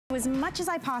as much as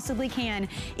I possibly can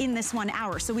in this 1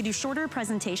 hour. So we do shorter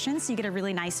presentations, so you get a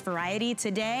really nice variety.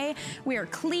 Today, we are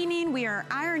cleaning, we are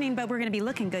ironing, but we're gonna be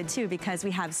looking good too because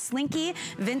we have Slinky,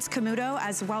 Vince Camuto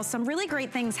as well. Some really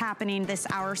great things happening this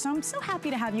hour, so I'm so happy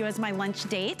to have you as my lunch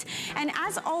date. And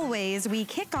as always, we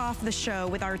kick off the show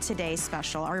with our Today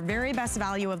Special, our very best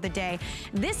value of the day.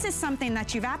 This is something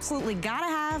that you've absolutely gotta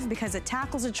have because it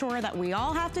tackles a chore that we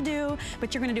all have to do,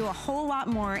 but you're gonna do a whole lot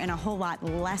more in a whole lot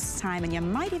less time, and you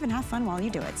might even have fun while you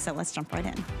do it. So let's jump right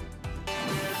in.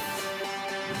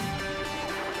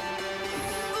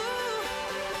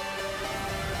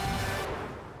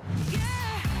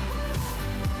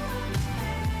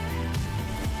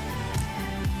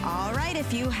 All right,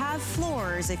 if you have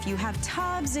floors, if you have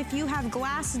tubs, if you have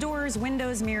glass doors,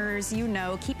 windows, mirrors, you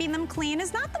know keeping them clean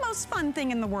is not the most fun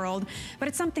thing in the world, but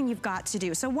it's something you've got to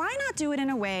do. So why not do it in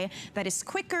a way that is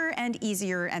quicker and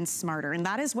easier and smarter? And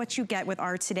that is what you get with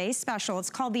our Today Special. It's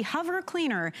called the Hover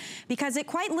Cleaner because it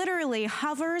quite literally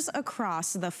hovers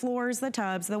across the floors, the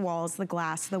tubs, the walls, the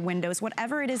glass, the windows,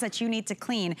 whatever it is that you need to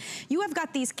clean. You have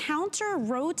got these counter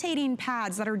rotating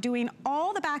pads that are doing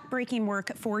all the back-breaking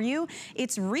work for you.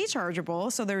 It's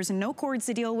rechargeable, so there's no cords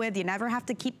to deal with. You never have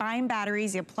to keep buying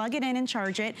batteries. You plug it in and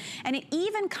charge it. And it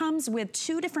even comes with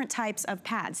 2 different types of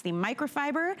pads, the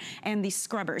microfiber and the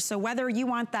scrubber. So whether you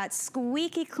want that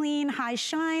squeaky clean, high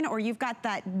shine, or you've got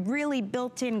that really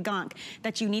built-in gunk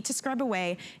that you need to scrub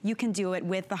away, you can do it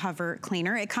with the Hover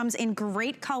Cleaner. It comes in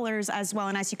great colors as well,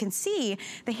 and as you can see,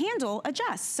 the handle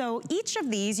adjusts. So each of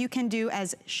these you can do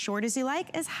as short as you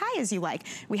like, as high as you like.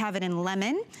 We have it in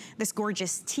lemon, this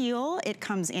gorgeous teal. It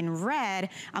comes in red.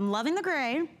 I'm loving the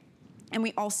gray. And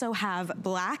we also have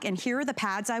black, and here are the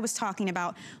pads I was talking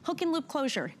about. Hook and loop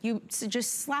closure. You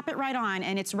just slap it right on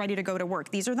and it's ready to go to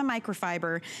work. These are the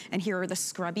microfiber, and here are the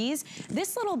scrubbies.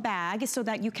 This little bag is so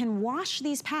that you can wash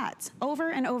these pads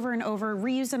over and over and over,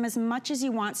 reuse them as much as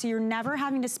you want, so you're never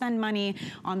having to spend money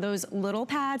on those little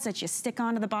pads that you stick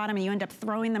onto the bottom and you end up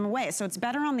throwing them away. So it's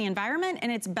better on the environment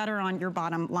and it's better on your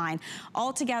bottom line.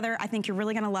 Altogether, I think you're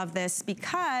really gonna love this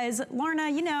because, Lorna,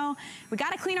 you know, we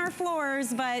gotta clean our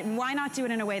floors, but why not do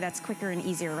it in a way that's quicker and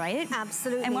easier, right?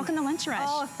 Absolutely. And welcome to Lunch Rush.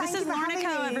 Oh, thank this you is Lorna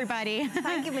Co, everybody.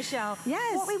 Thank you, Michelle.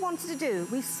 Yes. What we wanted to do,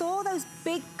 we saw those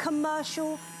big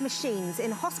commercial machines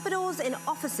in hospitals, in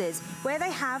offices, where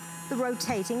they have the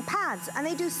rotating pads, and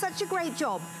they do such a great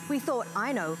job. We thought,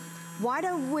 I know, why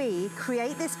don't we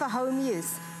create this for home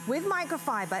use? With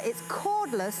microfiber, it's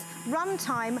cordless,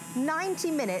 runtime 90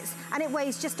 minutes, and it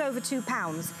weighs just over 2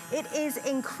 pounds. It is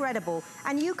incredible,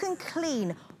 and you can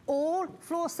clean all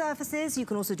floor surfaces. You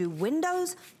can also do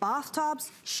windows,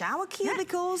 bathtubs, shower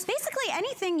cubicles. Yeah. Basically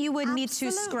anything you would need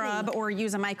to scrub or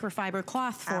use a microfiber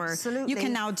cloth for, you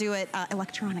can now do it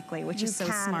electronically, which is so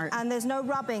smart. And there's no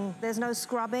rubbing, there's no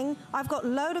scrubbing. I've got a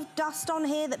load of dust on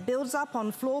here that builds up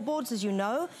on floorboards, as you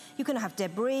know. You can have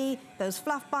debris, those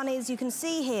fluff bunnies. You can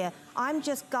see here, I'm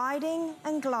just guiding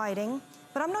and gliding,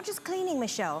 but I'm not just cleaning,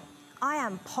 Michelle. I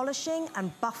am polishing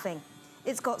and buffing.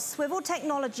 It's got swivel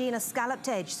technology and a scalloped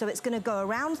edge, so it's gonna go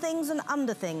around things and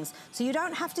under things. So you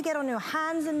don't have to get on your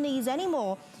hands and knees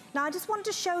anymore. Now, I just wanted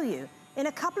to show you, in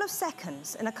a couple of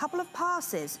seconds, in a couple of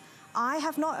passes, I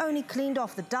have not only cleaned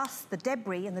off the dust, the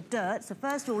debris, and the dirt. So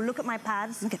first of all, look at my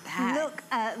pads. Look at that. Look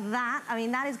at that. I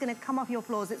mean, that is gonna come off your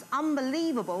floors. It's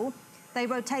unbelievable. They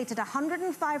rotated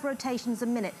 105 rotations a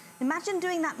minute. Imagine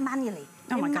doing that manually.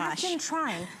 Oh my gosh. Imagine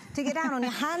trying to get down on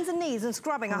your hands and knees and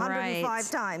scrubbing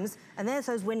 105 times. And there's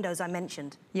those windows I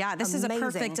mentioned. Yeah, this is a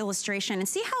perfect illustration. And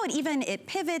see how it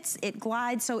pivots, it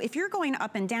glides. So if you're going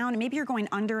up and down, maybe you're going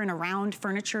under and around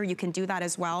furniture, you can do that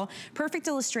as well. Perfect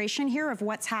illustration here of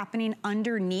what's happening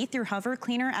underneath your Hover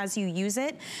Cleaner as you use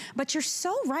it. But you're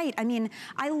so right. I mean,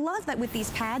 I love that with these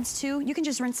pads too, you can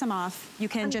just rinse them off. You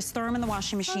can just throw them in the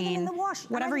washing machine.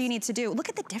 Whatever you need to do. Look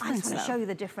at the difference. I just want to show you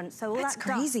the difference. So all that's that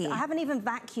crazy. Dust, I haven't even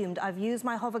vacuumed. I've used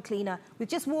my Hover Cleaner with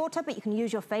just water, but you can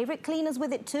use your favorite cleaners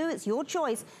with it too. It's your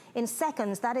choice. In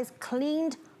seconds, that is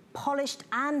cleaned, polished,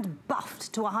 and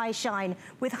buffed to a high shine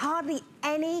with hardly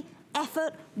any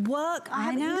effort, work. I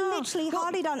haven't literally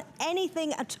hardly done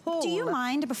anything at all. Do you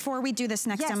mind, before we do this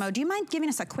next demo, do you mind giving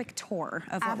us a quick tour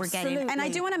of what we're getting? And I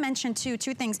do want to mention too,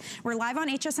 2 things. We're live on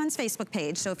HSN's Facebook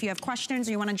page, so if you have questions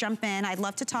or you want to jump in, I'd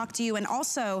love to talk to you. And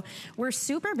also, we're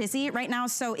super busy right now,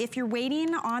 so if you're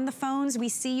waiting on the phones, we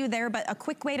see you there, but a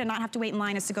quick way to not have to wait in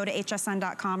line is to go to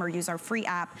hsn.com or use our free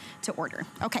app to order.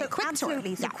 Okay, so quick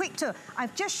tour. So quick tour.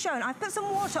 I've just shown, I've put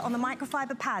some water on the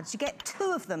microfiber pads. You get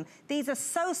 2 of them. These are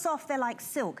so soft, they're like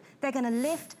silk. They're gonna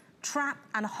lift, trap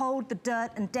and hold the dirt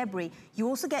and debris. You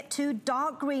also get 2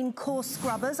 dark green coarse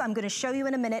scrubbers. I'm going to show you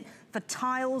in a minute for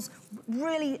tiles,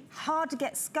 really hard to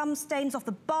get scum stains off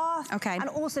the bath. Okay. And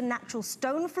also natural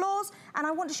stone floors. And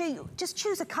I want to show you, just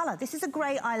choose a color. This is a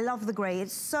gray, I love the gray.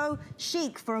 It's so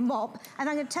chic for a mop. And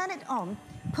I'm going to turn it on,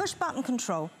 push button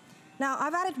control. Now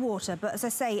I've added water, but as I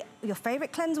say, your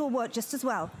favorite cleanser will work just as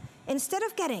well. Instead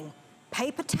of getting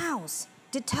paper towels,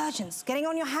 detergents, getting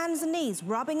on your hands and knees,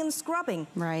 rubbing and scrubbing.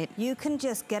 Right. You can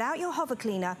just get out your hover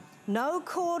cleaner, no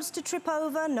cords to trip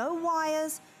over, no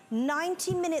wires,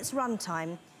 90 minutes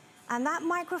runtime, and that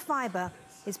microfiber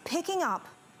is picking up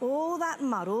all that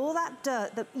mud, all that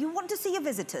dirt that you want to see your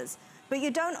visitors, but you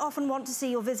don't often want to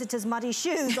see your visitors' muddy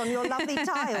shoes on your lovely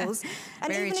tiles.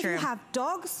 And Very even true. if you have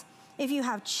dogs, if you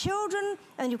have children,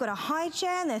 and you've got a high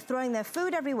chair and they're throwing their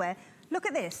food everywhere, look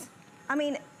at this. I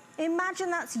mean, imagine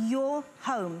that's your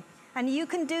home, and you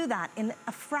can do that in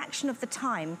a fraction of the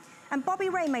time. And Bobby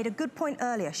Ray made a good point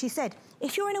earlier. She said,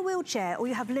 if you're in a wheelchair or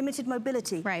you have limited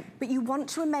mobility, right, but you want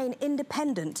to remain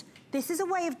independent, this is a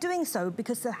way of doing so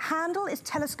because the handle is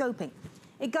telescoping.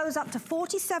 It goes up to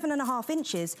 47.5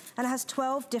 inches and it has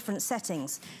 12 different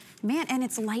settings. Man, and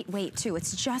it's lightweight too.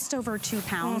 It's just over 2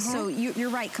 pounds. So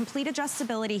you're right, complete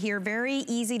adjustability here, very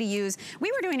easy to use.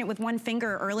 We were doing it with one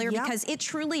finger earlier because it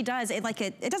truly does, it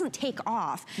doesn't take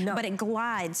off, but it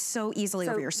glides so easily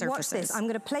over your surfaces. Watch this, I'm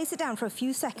gonna place it down for a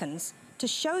few seconds to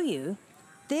show you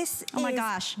this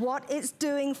is what it's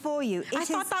doing for you. I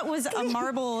thought that was a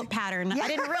marble pattern. I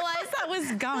didn't realize that was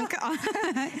gunk.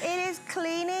 It is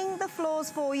cleaning the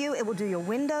floors for you. It will do your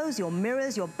windows, your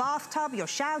mirrors, your bathtub, your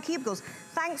shower cubicles,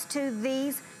 thanks to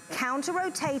these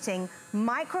counter-rotating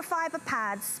microfiber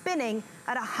pads spinning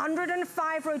at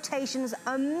 105 rotations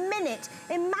a minute.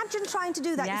 Imagine trying to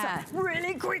do that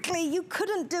really quickly. You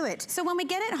couldn't do it. So when we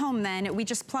get it home then, we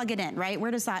just plug it in, right?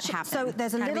 Where does that happen? So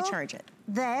there's a How little, do we charge it?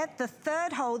 There, the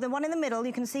third hole, the one in the middle,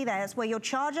 you can see there, is where your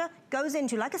charger goes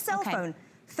into, like a cell phone.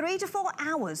 3 to 4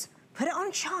 hours. Put it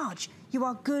on charge. You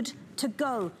are good to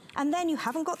go. And then you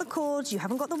haven't got the cords, you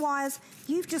haven't got the wires,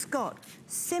 you've just got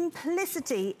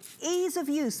simplicity, ease of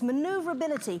use,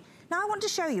 maneuverability. Now I want to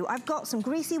show you, I've got some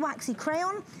greasy, waxy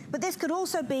crayon, but this could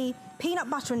also be peanut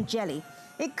butter and jelly.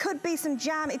 It could be some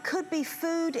jam, it could be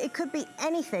food, it could be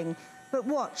anything. But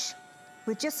watch,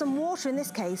 with just some water in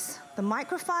this case, the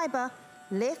microfiber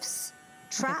lifts,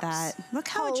 traps, look at that. Look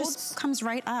how holds. it just comes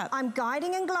right up. I'm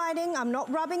guiding and gliding. I'm not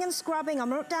rubbing and scrubbing. I'm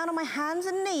not down on my hands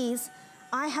and knees.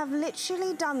 I have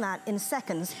literally done that in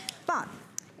seconds. But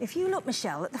if you look,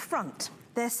 Michelle, at the front,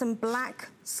 there's some black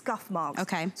scuff marks.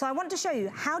 Okay. So I want to show you,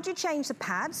 how do you change the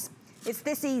pads? It's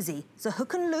this easy. It's a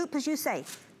hook and loop, as you say.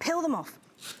 Peel them off.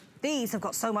 These have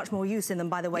got so much more use in them,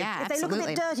 by the way. Yeah, if they look a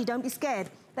bit dirty, don't be scared.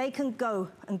 They can go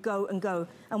and go and go.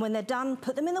 And when they're done,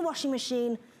 put them in the washing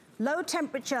machine. Low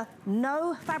temperature,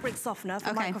 no fabric softener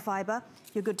for microfiber.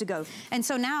 You're good to go. And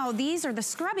so now these are the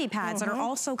scrubby pads that are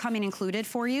also coming included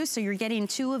for you. So you're getting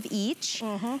 2 of each.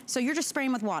 So you're just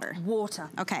spraying with water.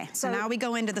 Water. Okay, so now we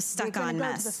go into the stuck-on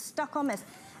mess. Go to the stuck-on mess.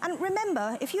 And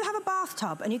remember, if you have a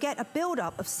bathtub and you get a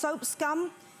buildup of soap scum,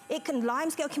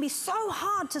 limescale can be so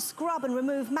hard to scrub and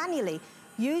remove manually.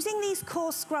 Using these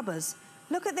coarse scrubbers,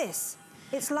 look at this.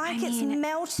 It's like it's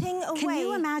melting away. Can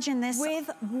you imagine this with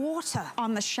water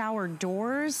on the shower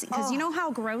doors? Because you know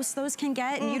how gross those can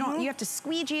get, and you have to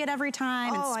squeegee it every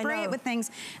time and spray it with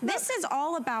things. This is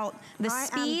all about the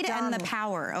speed and the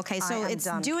power. Okay, so it's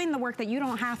doing the work that you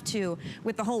don't have to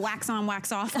with the whole wax on,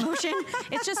 wax off motion.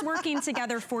 It's just working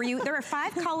together for you. There are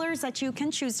 5 colors that you can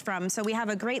choose from. So we have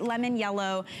a great lemon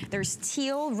yellow. There's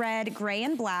teal, red, gray,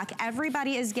 and black.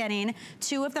 Everybody is getting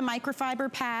 2 of the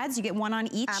microfiber pads. You get 1 on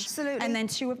each. Absolutely. And then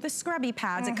 2 of the scrubby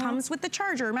pads. It comes with the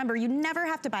charger. Remember, you never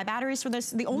have to buy batteries for this.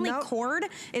 The only cord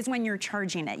is when you're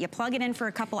charging it. You plug it in for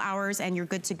a couple hours and you're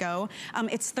good to go.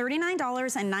 It's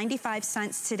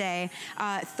 $39.95 today.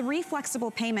 3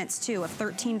 flexible payments too of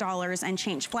 $13 and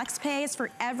change. Flex pay is for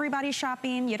everybody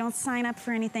shopping. You don't sign up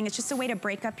for anything. It's just a way to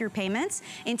break up your payments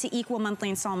into equal monthly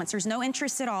installments. There's no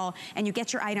interest at all, and you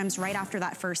get your items right after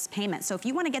that first payment. So if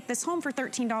you want to get this home for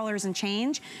 $13 and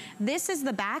change, this is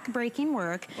the back-breaking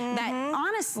work that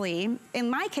honestly, in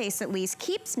my case at least,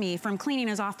 keeps me from cleaning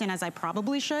as often as I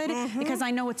probably should because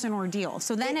I know it's an ordeal.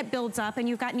 So then it builds up and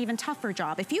you've got an even tougher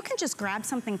job. If you can just grab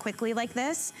something quickly like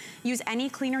this, use any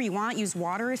cleaner you want, use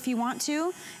water if you want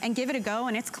to, and give it a go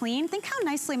and it's clean, think how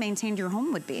nicely maintained your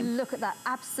home would be. Look at that,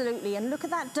 absolutely. And look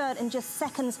at that dirt in just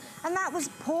seconds. And that was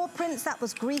paw prints, that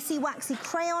was greasy, waxy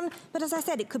crayon. But as I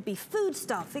said, it could be food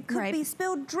stuff, it could be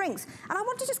spilled drinks. And I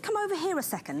want to just come over here a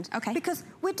second. Okay. Because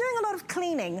we're doing a lot of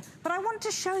cleaning, but I want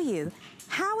to show you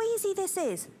how easy this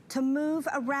is to move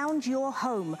around your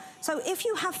home. So if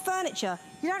you have furniture,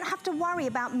 you don't have to worry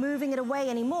about moving it away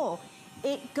anymore.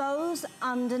 It goes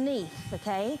underneath,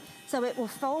 okay? So it will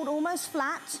fold almost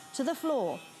flat to the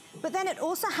floor. But then it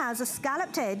also has a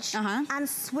scalloped edge and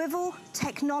swivel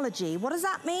technology. What does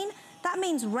that mean? That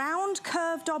means round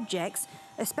curved objects,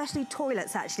 especially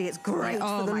toilets actually, it's great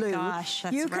for the loo. Oh my gosh,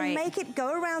 that's right. You can make it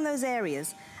go around those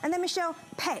areas. And then Michelle,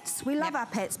 pets, we love our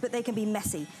pets, but they can be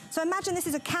messy. So imagine this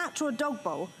is a cat or a dog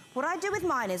bowl. What I do with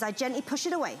mine is I gently push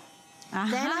it away.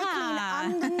 Then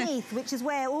I clean underneath, which is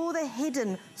where all the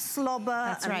hidden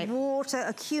slobber and water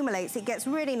accumulates. It gets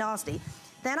really nasty.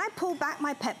 Then I pull back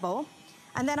my pet bowl,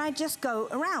 and then I just go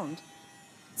around.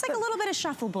 It's like a little bit of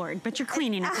shuffleboard, but you're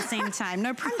cleaning at the same time,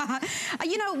 no problem.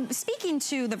 You know, speaking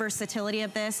to the versatility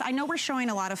of this, I know we're showing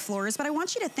a lot of floors, but I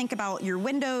want you to think about your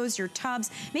windows, your tubs.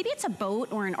 Maybe it's a boat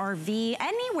or an RV,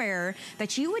 anywhere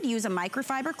that you would use a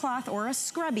microfiber cloth or a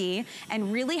scrubby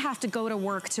and really have to go to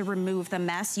work to remove the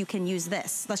mess. You can use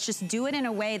this. Let's just do it in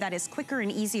a way that is quicker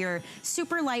and easier,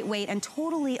 super lightweight and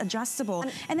totally adjustable.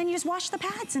 And then you just wash the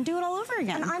pads and do it all over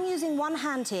again. And I'm using one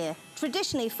hand here.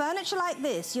 Traditionally, furniture like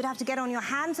this, you'd have to get on your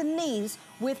hands and knees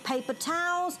with paper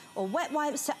towels or wet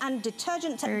wipes and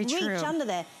detergent to reach under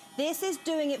there. This is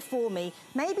doing it for me.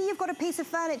 Maybe you've got a piece of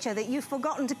furniture that you've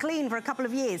forgotten to clean for a couple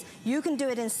of years. You can do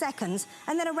it in seconds,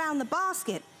 and then around the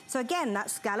basket. So again,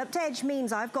 that scalloped edge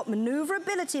means I've got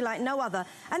maneuverability like no other.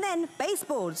 And then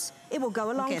baseboards. It will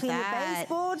go along clean with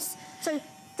baseboards. So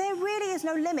there really is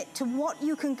no limit to what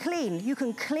you can clean. You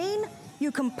can clean,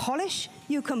 you can polish,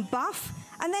 you can buff,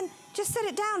 and then just set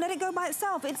it down, let it go by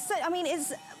itself. I mean,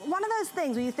 it's one of those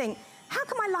things where you think, how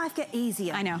can my life get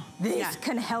easier? I know. This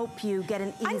can help you get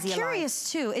an easier life. I'm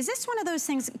curious too, is this one of those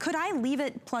things, could I leave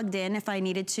it plugged in if I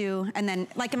needed to? And then,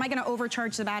 like, am I gonna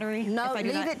overcharge the battery? No,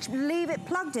 leave it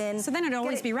plugged in. So then it'll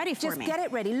always be ready for me. Just get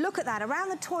it ready. Look at that, around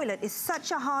the toilet is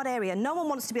such a hard area. No one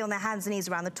wants to be on their hands and knees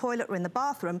around the toilet or in the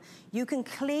bathroom. You can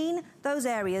clean those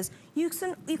areas. You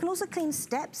can also clean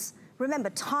steps.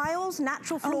 Remember, tiles,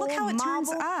 natural floor, look how it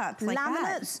marble, turns up, like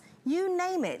laminates, you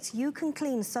name it. You can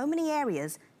clean so many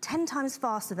areas 10 times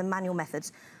faster than manual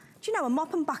methods. Do you know, a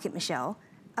mop and bucket, Michelle,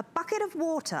 a bucket of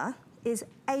water is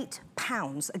 8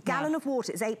 pounds. A gallon of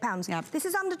water is 8 pounds. This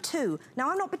is under 2.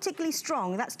 Now, I'm not particularly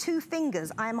strong. That's 2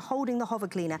 fingers. I am holding the hover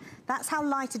cleaner. That's how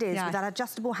light it is with that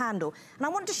adjustable handle. And I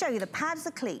want to show you the pads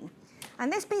are clean.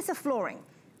 And this piece of flooring,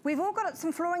 we've all got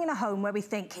some flooring in a home where we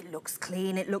think it looks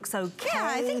clean, it looks okay. Yeah,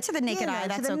 I think to the naked eye,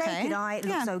 that's okay. To the naked eye, it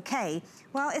looks okay.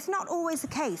 Well, it's not always the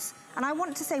case. And I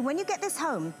want to say, when you get this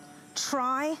home,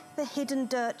 try the hidden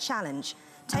dirt challenge.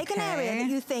 Take an area that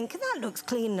you think, that looks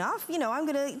clean enough. You know, I'm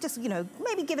gonna just, you know,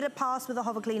 maybe give it a pass with a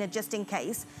hover cleaner just in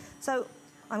case. So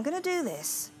I'm gonna do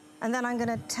this, and then I'm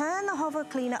gonna turn the hover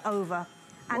cleaner over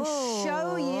and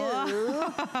show you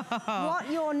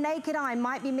what your naked eye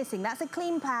might be missing. That's a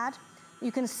clean pad.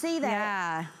 You can see there.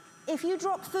 Yeah. If you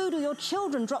drop food or your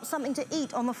children drop something to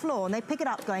eat on the floor and they pick it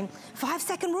up going,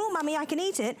 5-second rule, Mummy, I can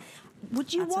eat it.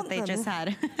 Would you want them? That's what they just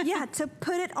had. Yeah, to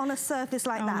put it on a surface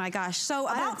like that. Oh my gosh. So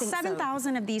about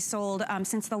 7,000 of these sold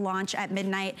since the launch at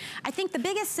midnight. I think the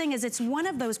biggest thing is it's one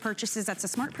of those purchases that's a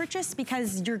smart purchase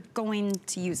because you're going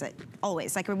to use it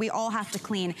always. Like, we all have to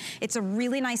clean. It's a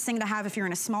really nice thing to have if you're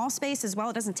in a small space as well.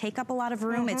 It doesn't take up a lot of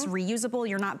room. It's reusable.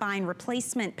 You're not buying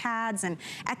replacement pads and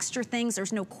extra things.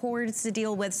 There's no cords to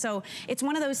deal with. So it's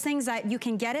one of those things that you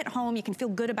can get at home. You can feel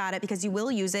good about it because you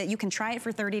will use it. You can try it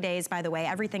for 30 days, by the way.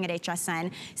 Everything at HSN.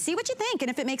 See what you think and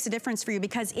if it makes a difference for you,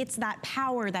 because it's that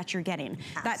power that you're getting.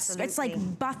 It's like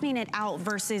buffing it out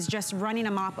versus just running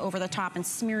a mop over the top and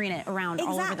smearing it around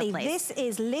all over the place. This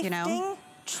is lifting,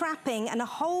 trapping, and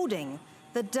holding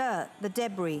the dirt, the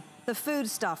debris, the food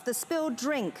stuff, the spilled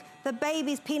drink, the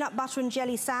baby's peanut butter and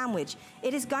jelly sandwich.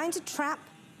 It is going to trap,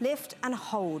 lift, and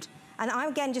hold. And I'm,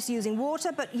 again, just using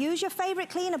water, but use your favorite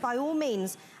cleaner by all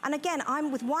means. And again,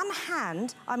 I'm with one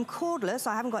hand, I'm cordless,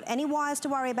 I haven't got any wires to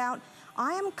worry about.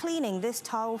 I am cleaning this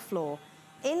tile floor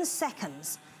in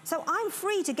seconds. So I'm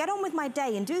free to get on with my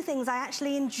day and do things I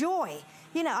actually enjoy.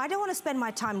 You know, I don't want to spend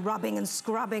my time rubbing and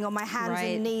scrubbing on my hands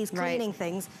and knees cleaning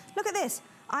things. Look at this.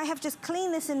 I have just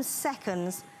cleaned this in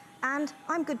seconds and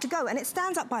I'm good to go. And it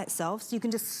stands up by itself, so you can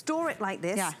just store it like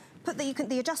this. Put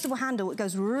the adjustable handle, it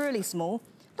goes really small.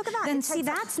 Look at that. Then see,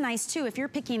 that's nice too. If you're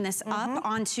picking this up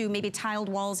onto maybe tiled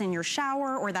walls in your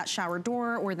shower or that shower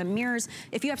door or the mirrors,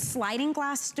 if you have sliding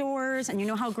glass doors and you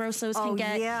know how gross those can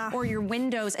get, or your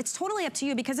windows, it's totally up to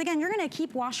you because again, you're gonna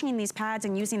keep washing these pads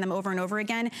and using them over and over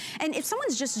again. And if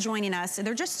someone's just joining us,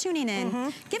 they're just tuning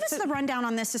in, give us the rundown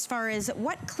on this as far as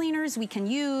what cleaners we can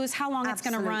use, how long it's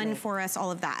gonna run for us,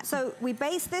 all of that. So we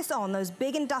base this on those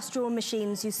big industrial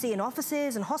machines you see in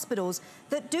offices and hospitals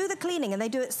that do the cleaning, and they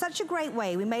do it such a great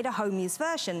way. We made a home use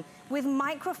version with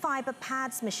microfiber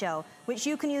pads, Michelle, which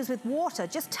you can use with water,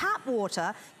 just tap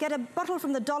water, get a bottle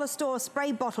from the dollar store,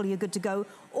 spray bottle, you're good to go,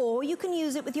 or you can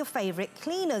use it with your favorite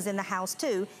cleaners in the house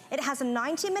too. It has a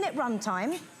 90-minute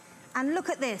runtime, and look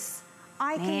at this.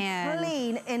 I can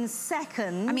clean in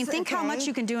seconds. I mean, think how much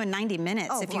you can do in 90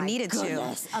 minutes if you needed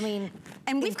to. I mean,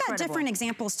 and we've got different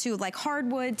examples too, like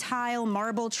hardwood, tile,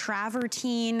 marble,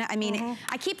 travertine. I mean,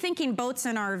 I keep thinking boats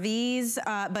and RVs,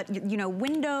 but you know,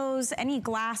 windows, any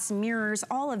glass, mirrors,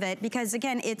 all of it, because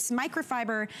again, it's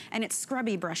microfiber and it's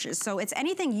scrubby brushes. So it's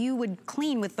anything you would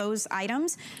clean with those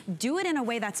items, do it in a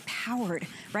way that's powered,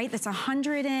 right? That's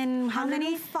 100 and how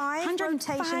many?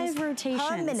 105 rotations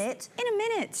per minute. In a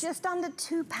minute. Just under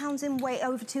 2 pounds in weight,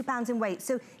 over 2 pounds in weight.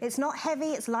 So it's not heavy,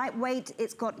 it's lightweight,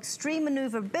 it's got extreme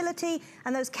maneuverability,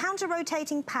 and those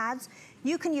counter-rotating pads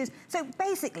you can use. So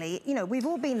basically, you know, we've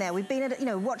all been there. We've been at, you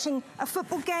know, watching a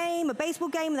football game, a baseball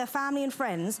game with our family and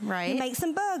friends. Right. You make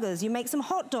some burgers, you make some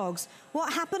hot dogs.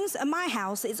 What happens at my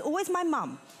house, it's always my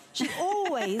mum. She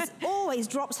always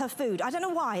drops her food. I don't know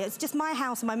why, it's just my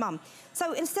house and my mum.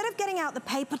 So instead of getting out the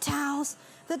paper towels,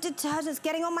 the detergents,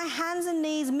 getting on my hands and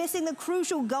knees, missing the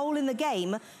crucial goal in the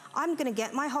game, I'm gonna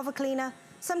get my hover cleaner,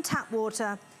 some tap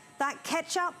water, that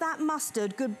ketchup, that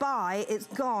mustard, goodbye, it's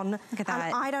gone. Look at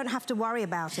that. And I don't have to worry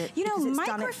about it. You know,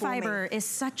 microfiber is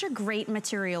such a great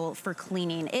material for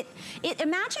cleaning.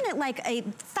 Imagine it like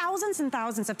thousands and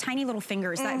thousands of tiny little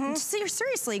fingers that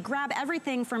seriously grab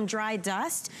everything from dry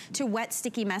dust to wet,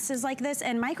 sticky messes like this.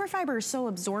 And microfiber is so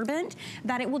absorbent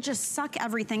that it will just suck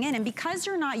everything in. And because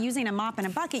you're not using a mop and a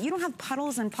bucket, you don't have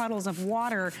puddles and puddles of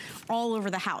water all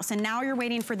over the house. And now you're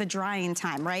waiting for the drying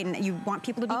time, right? And you want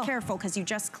people to be careful because you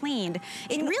just cleaned. It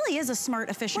really is a smart,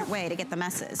 efficient way to get the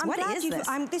messes. What is this?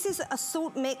 This is a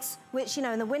salt mix, which, you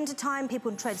know, in the wintertime, people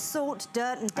tread salt,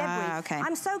 dirt, and debris.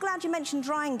 I'm so glad you mentioned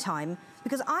drying time,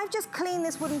 because I've just cleaned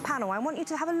this wooden panel. I want you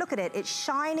to have a look at it. It's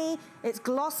shiny, it's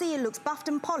glossy, it looks buffed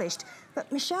and polished. But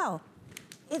Michelle,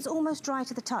 it's almost dry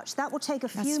to the touch. That will take a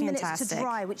few minutes to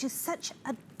dry, which is such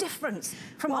a difference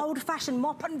from old-fashioned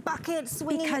mop and bucket,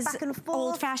 swinging it back and forth.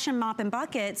 Old-fashioned mop and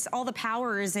buckets, all the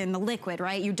power is in the liquid,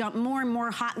 right? You dump more and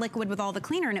more hot liquid with all the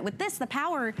cleaner in it. With this, the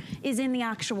power is in the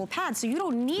actual pad, so you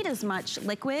don't need as much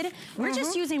liquid. We're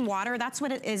just using water. That's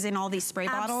what it is in all these spray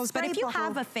bottles. But if you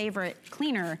have a favorite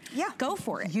cleaner, go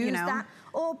for it. Use that.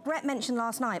 Or Brett mentioned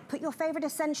last night, put your favorite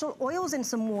essential oils in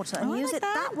some water and use it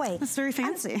that way. That's very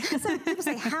fancy. So people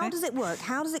say, how does it work?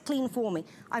 How does it clean for me?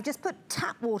 I've just put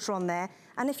tap water on there,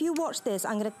 and if you watch this,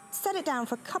 I'm gonna set it down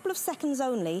for a couple of seconds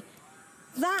only.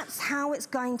 That's how it's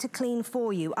going to clean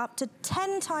for you, up to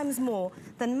 10 times more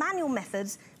than manual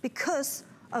methods because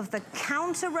of the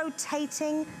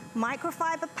counter-rotating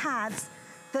microfiber pads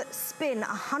that spin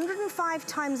 105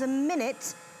 times a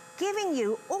minute, giving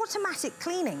you automatic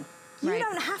cleaning. You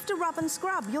don't have to rub and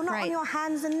scrub. You're not on your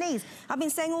hands and knees. I've been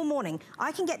saying all morning,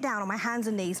 I can get down on my hands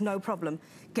and knees, no problem.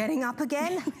 Getting up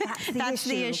again, that's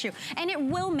the issue. And it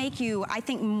will make you, I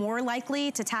think, more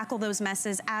likely to tackle those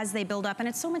messes as they build up. And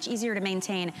it's so much easier to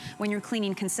maintain when you're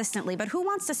cleaning consistently. But who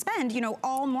wants to spend, you know,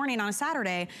 all morning on a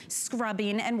Saturday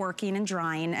scrubbing and working and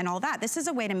drying and all that? This is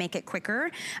a way to make it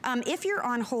quicker. If you're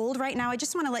on hold right now, I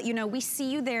just want to let you know, we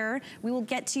see you there. We will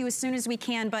get to you as soon as we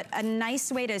can. But a nice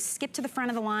way to skip to the front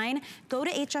of the line, go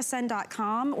to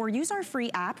hsn.com or use our free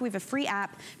app. We have a free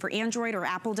app for Android or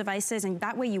Apple devices, and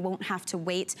that way you won't have to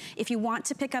wait. If you want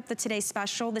to pick up the Today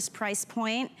Special, this price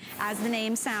point, as the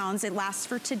name sounds, it lasts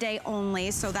for today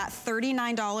only. So that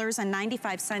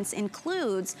 $39.95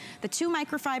 includes the 2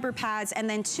 microfiber pads and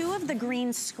then 2 of the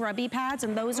green scrubby pads,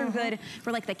 and those are good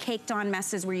for like the caked on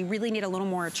messes where you really need a little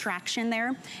more attraction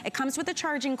there. It comes with a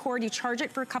charging cord. You charge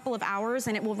it for a couple of hours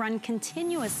and it will run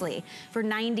continuously for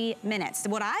 90 minutes.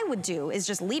 What I would do is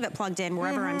just leave it plugged in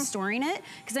wherever I'm storing it,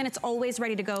 because then it's always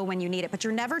ready to go when you need it. But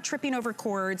you're never tripping over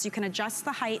cords. You can adjust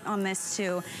the height on this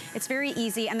too. It's very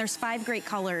easy, and there's 5 great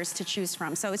colors to choose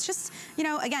from. So it's just, you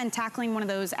know, again, tackling one of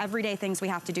those everyday things we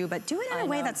have to do, but do it in a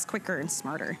way that's quicker and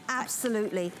smarter.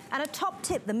 Absolutely. And a top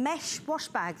tip, the mesh wash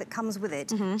bag that comes with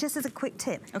it, just as a quick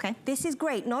tip. Okay. This is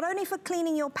great, not only for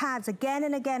cleaning your pads again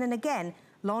and again and again,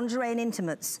 lingerie and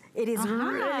intimates. It is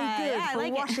really good for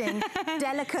like washing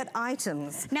delicate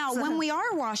items. Now, when we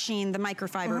are washing the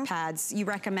microfiber pads, you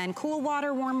recommend cool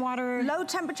water, warm water? Low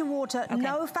temperature water,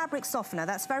 no fabric softener.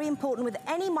 That's very important with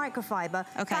any microfiber.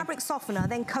 Fabric softener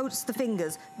then coats the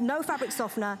fingers. No fabric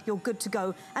softener, you're good to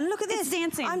go. And look at this. It's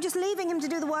dancing. I'm just leaving him to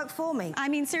do the work for me. I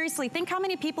mean, seriously, think how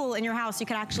many people in your house you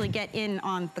could actually get in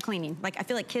on the cleaning. Like, I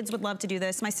feel like kids would love to do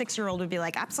this. My 6-year-old would be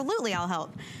like, absolutely, I'll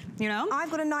help. You know? I've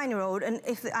got a 9-year-old, and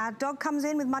if our dog comes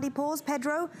in with muddy paws,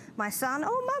 Pedro, my son,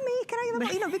 oh, mummy, can I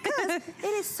get a, you know, because it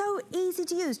is so easy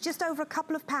to use, just over a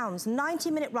couple of pounds,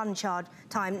 90-minute run charge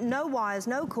time, no wires,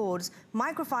 no cords,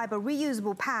 microfiber,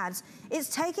 reusable pads.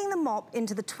 It's taking the mop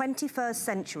into the 21st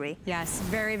century. Yes,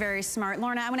 very, very smart.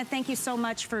 Lorna, I want to thank you so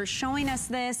much for showing us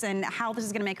this and how this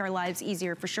is going to make our lives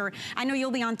easier for sure. I know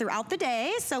you'll be on throughout the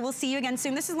day, so we'll see you again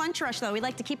soon. This is Lunch Rush, though. We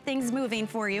like to keep things moving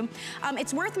for you.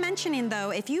 It's worth mentioning,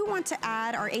 though, if you want to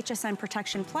add our HSN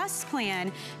Protection Plus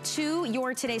plan to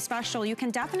your Today Special, you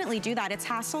can definitely do that. It's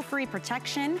hassle-free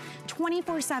protection,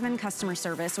 24/7 customer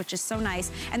service, which is so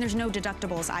nice, and there's no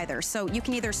deductibles either. So you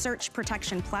can either search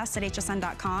Protection Plus at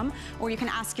hsn.com, or you can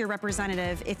ask your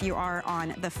representative if you are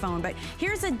on the phone. But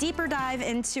here's a deeper dive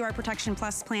into our Protection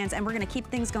Plus plans, and we're going to keep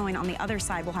things going on the other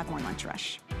side. We'll have more Lunch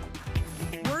Rush.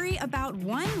 Worry about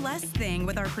one less thing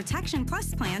with our Protection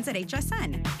Plus plans at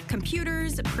HSN.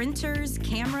 Computers, printers,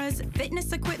 cameras,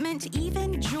 fitness equipment,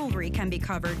 even jewelry can be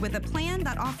covered with a plan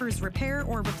that offers repair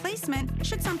or replacement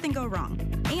should something go wrong.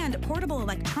 And portable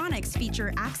electronics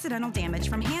feature accidental damage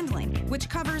from handling, which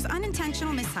covers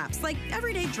unintentional mishaps like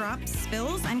everyday drops,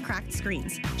 spills, and cracked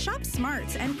screens. Shop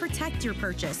smart and protect your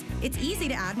purchase. It's easy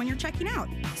to add when you're checking out.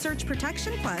 Search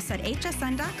Protection Plus at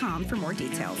hsn.com for more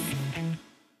details.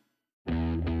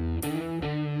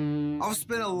 I've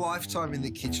spent a lifetime in the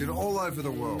kitchen all over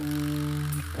the world,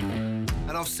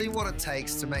 and I've seen what it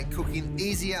takes to make cooking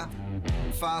easier,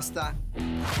 faster,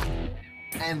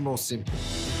 and more simple.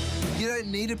 You don't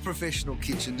need a professional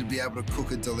kitchen to be able to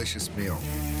cook a delicious meal.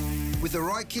 With the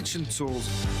right kitchen tools,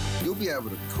 you'll be able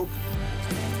to cook,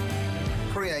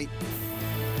 create,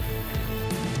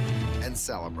 and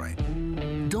celebrate.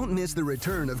 Don't miss the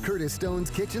return of Curtis Stone's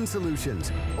Kitchen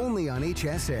Solutions, only on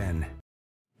HSN.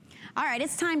 All right,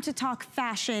 it's time to talk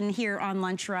fashion here on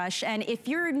Lunch Rush. And if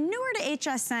you're newer to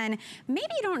HSN, maybe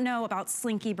you don't know about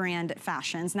Slinky brand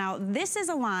fashions. Now, this is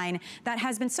a line that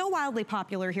has been so wildly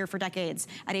popular here for decades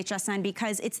at HSN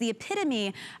because it's the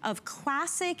epitome of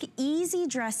classic, easy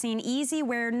dressing, easy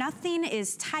wear. Nothing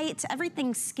is tight,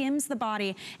 everything skims the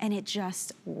body, and it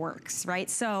just works, right?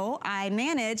 So I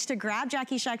managed to grab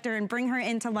Jackie Schechter and bring her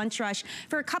into Lunch Rush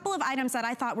for a couple of items that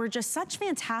I thought were just such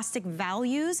fantastic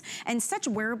values and such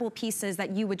wearable pieces that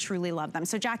you would truly love them.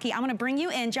 So Jackie, I'm gonna bring you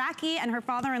in. Jackie and her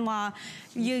father-in-law,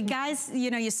 you guys,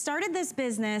 you know, you started this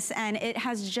business and it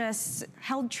has just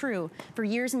held true for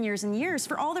years and years and years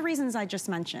for all the reasons I just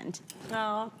mentioned.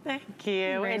 Oh, thank you.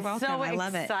 You're very welcome. So I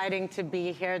love it. exciting to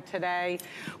be here today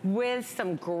with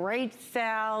some great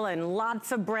sale and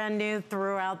lots of brand new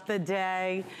throughout the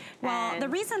day. Well, the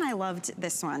reason I loved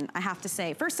this one, I have to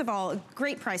say, first of all,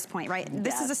 great price point, right?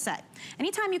 This is a set.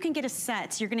 Anytime you can get a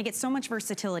set, you're gonna get so much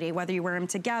versatility, whether you wear them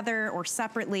together or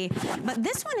separately. But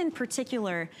this one in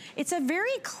particular, it's a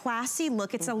very classy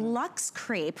look. It's a luxe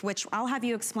crepe, which I'll have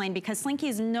you explain because Slinky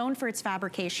is known for its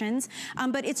fabrications,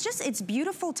 but it's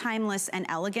beautiful, timeless, and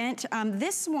elegant.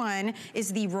 This one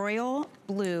is the royal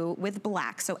blue with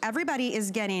black. So everybody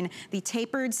is getting the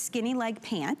tapered skinny leg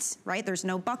pant, right? There's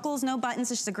no buckles, no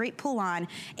buttons, it's just a great pull on.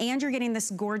 And you're getting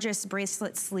this gorgeous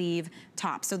bracelet sleeve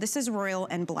top. So this is royal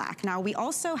and black. Now we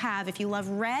also have, if you love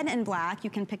red and black, you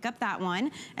can pick up that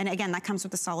one. And again, that comes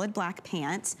with a solid black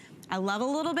pant. I love a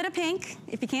little bit of pink,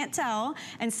 if you can't tell.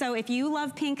 And so if you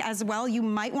love pink as well, you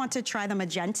might want to try the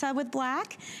magenta with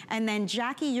black. And then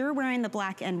Jackie, you're wearing the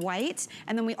black and white.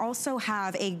 And then we also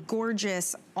have a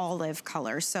gorgeous olive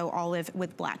color, so olive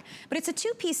with black. But it's a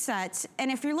two-piece set. And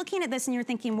if you're looking at this and you're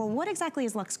thinking, well, what exactly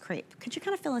is Luxe Crepe? Could you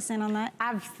kind of fill us in on that?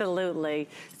 Absolutely.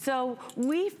 So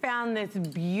we found this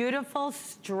beautiful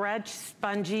stretch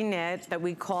spongy knit that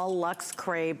we call Luxe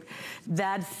Crepe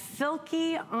that's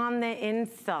silky on the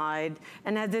inside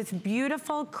and has this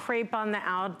beautiful crepe on the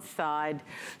outside.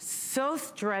 So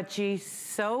stretchy,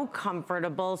 so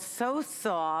comfortable, so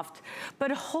soft, but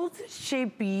holds its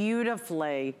shape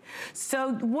beautifully.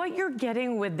 So what you're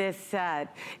getting with this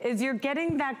set is you're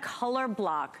getting that color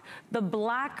block, the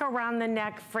black around the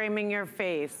neck framing your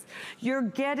face. You're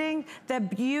getting the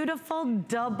beautiful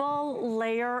double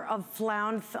layer of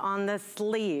flounce on the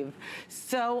sleeve.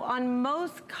 So on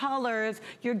most colors,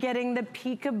 you're getting the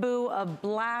peekaboo of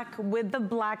black with the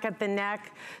black at the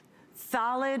neck.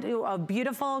 solid, a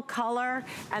beautiful color,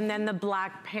 and then the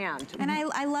black pant. And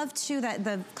I love too that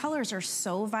the colors are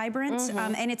so vibrant,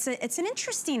 and it's an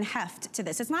interesting heft to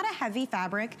this. It's not a heavy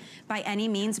fabric by any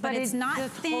means, but it's not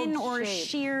thin or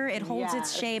sheer. It holds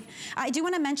its shape. I do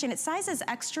want to mention it sizes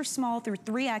extra small through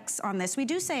 3X on this. We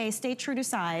do say stay true to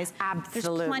size.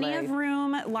 Absolutely. There's plenty of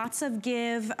room, lots of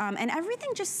give, and everything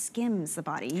just skims the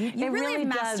body. You really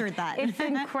mastered that. It's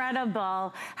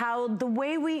incredible how the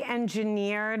way we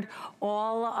engineered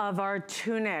all of our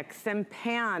tunics and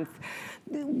pants,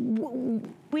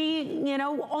 you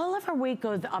know, all of our weight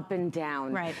goes up and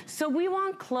down. Right. So we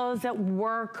want clothes that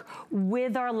work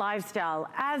with our lifestyle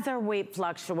as our weight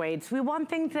fluctuates. We want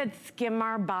things that skim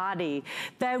our body,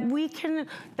 that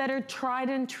are tried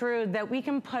and true, that we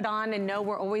can put on and know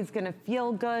we're always gonna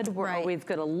feel good, we're always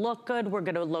gonna look good, we're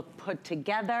gonna look put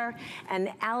together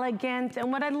and elegant.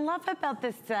 And what I love about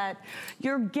this set,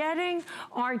 you're getting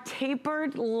our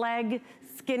tapered leg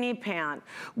skinny pant,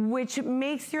 which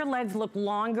makes your legs look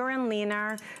longer and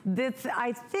leaner.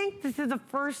 I think this is the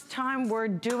first time we're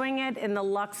doing it in the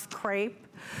luxe crepe,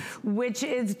 which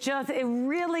is just, it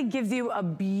really gives you a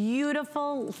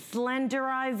beautiful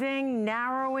slenderizing,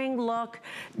 narrowing look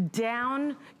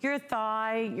down your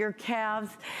thigh, your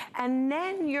calves, and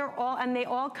then they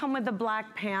all come with the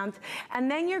black pants, and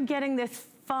then you're getting this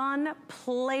fun,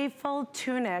 playful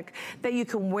tunic that you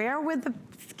can wear with the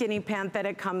skinny pant that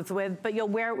it comes with, but you'll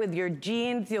wear it with your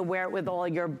jeans, you'll wear it with all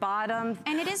your bottoms.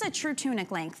 And it is a true tunic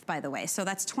length, by the way, so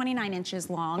that's 29 inches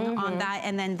long on that,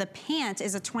 and then the pant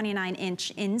is a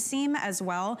 29-inch inseam as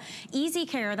well. Easy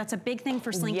care, that's a big thing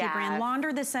for Slinky brand.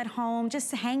 Launder this at home,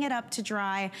 just hang it up to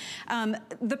dry.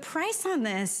 The price on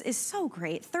this is so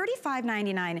great.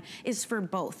 $35.99 is for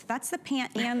both. That's the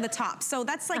pant and the top, so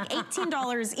that's like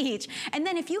 $18 each. And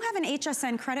then if you have an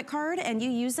HSN credit card and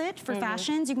you use it for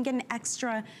fashions, you can get an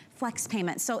extra flex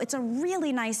payment. So it's a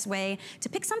really nice way to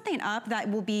pick something up that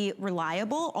will be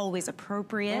reliable, always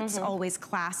appropriate, always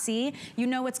classy. You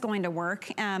know it's going to work.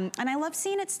 And I love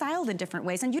seeing it styled in different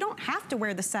ways. And you don't have to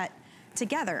wear the set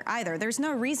together either. There's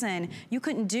no reason you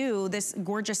couldn't do this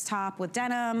gorgeous top with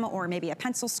denim or maybe a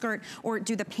pencil skirt or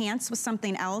do the pants with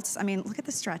something else. I mean, look at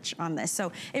the stretch on this.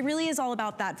 So it really is all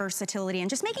about that versatility and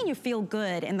just making you feel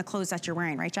good in the clothes that you're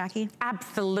wearing, right, Jackie?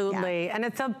 Absolutely. And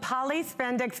it's a poly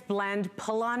spandex blend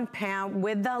pull-on pant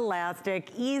with the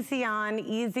elastic, easy on,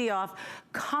 easy off,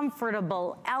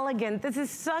 comfortable, elegant. This is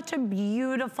such a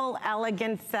beautiful,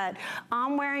 elegant set.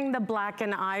 I'm wearing the black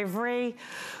and ivory.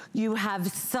 You have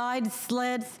side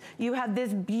slits. You have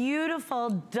this beautiful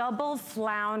double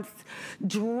flounce,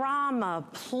 drama,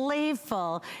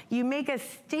 playful. You make a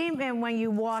statement when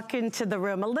you walk into the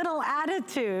room, a little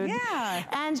attitude. Yeah.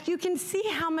 And you can see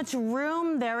how much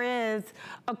room there is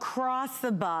across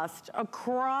the bust,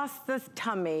 across the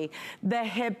tummy, the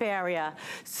hip area.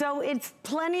 So it's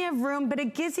plenty of room, but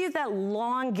it gives you that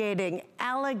elongating,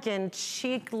 elegant,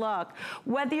 chic look,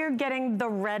 whether you're getting the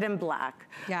red and black,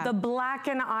 the black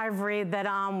and ivory that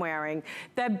I'm wearing,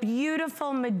 that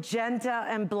beautiful magenta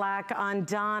and black on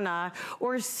Donna,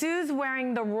 or Sue's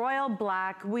wearing the royal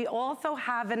black. We also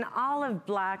have an olive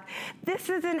black. This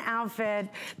is an outfit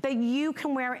that you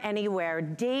can wear anywhere,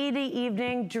 day to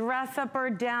evening, dress up or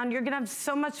down. You're gonna have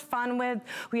so much fun with.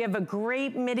 We have a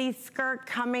great midi skirt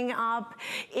coming up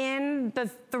in the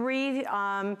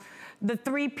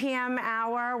 3 p.m.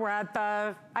 hour. We're at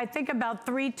I think about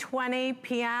 3:20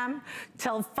 p.m.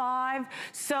 till 5.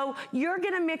 So you're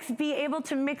gonna be able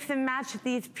to mix and match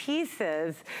these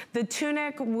pieces. The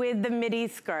tunic with the midi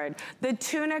skirt. The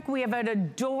tunic, we have an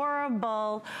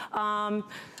adorable,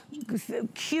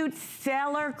 cute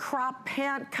sailor crop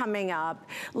pant coming up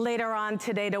later on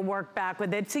today to work back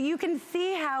with it. So you can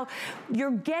see how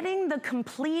you're getting the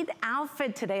complete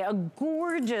outfit today, a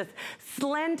gorgeous,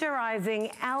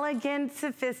 slenderizing, elegant,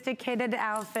 sophisticated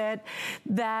outfit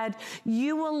that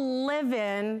you will live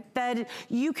in, that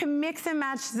you can mix and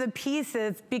match the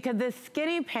pieces, because this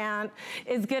skinny pant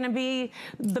is gonna be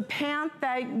the pant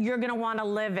that you're gonna wanna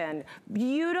live in.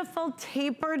 Beautiful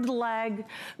tapered leg,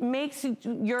 makes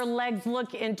your legs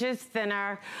look inches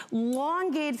thinner,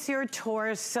 elongates your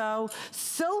torso,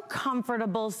 so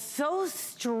comfortable, so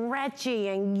stretchy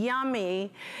and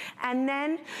yummy. And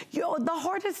then the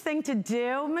hardest thing to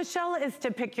do, Michelle, is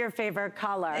to pick your favorite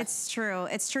color. It's true,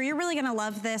 it's true. You're really gonna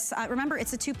love this. Remember,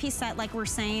 it's a two-piece set, like we're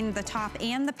saying, the top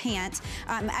and the pant.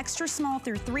 Extra small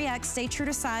through 3X, stay true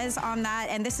to size on that.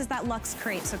 And this is that luxe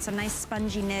crepe, so it's a nice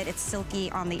spongy knit. It's silky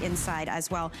on the inside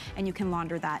as well, and you can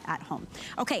launder that at home.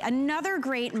 Okay, another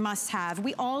great must-have.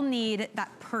 We all need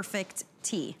that perfect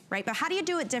tee, right? But how do you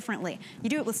do it differently? You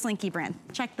do it with Slinky brand.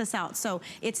 Check this out. So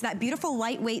it's that beautiful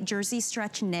lightweight jersey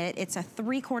stretch knit. It's a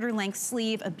 3/4 length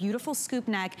sleeve, a beautiful scoop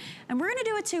neck, and we're gonna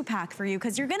do a 2-pack for you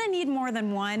because you're gonna need more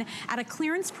than one at a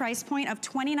clearance price point of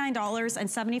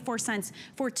 $29.74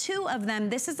 for 2 of them.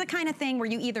 This is the kind of thing where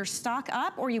you either stock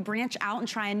up or you branch out and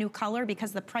try a new color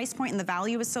because the price point and the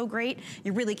value is so great,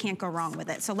 you really can't go wrong with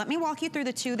it. So let me walk you through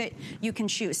the 2 that you can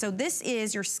choose. So this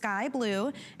is your sky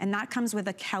blue, and that comes with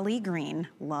a Kelly green.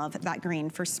 Love that green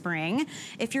for spring.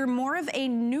 If you're more of a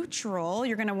neutral,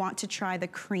 you're gonna want to try the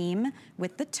cream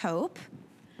with the taupe.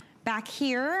 Back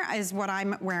here is what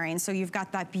I'm wearing. So you've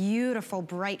got that beautiful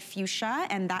bright fuchsia,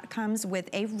 and that comes with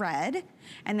a red.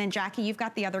 And then Jackie, you've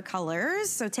got the other colors.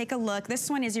 So take a look. This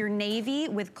one is your navy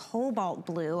with cobalt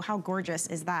blue. How gorgeous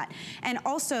is that? And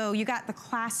also you got the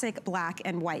classic black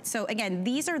and white. So again,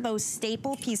 these are those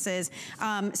staple pieces.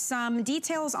 Some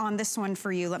details on this one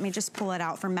for you. Let me just pull it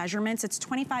out for measurements. It's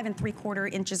 25 3/4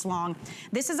 inches long.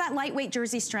 This is that lightweight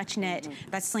jersey stretch knit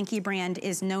that Slinky brand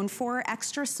is known for.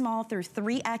 Extra small through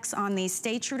 3X on these.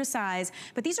 Stay true to size.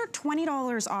 But these are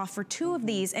 $20 off for 2 of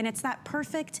these, and it's that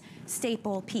perfect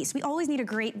staple piece. We always need a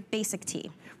great basic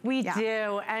tee. We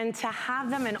do, and to have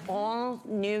them in all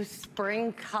new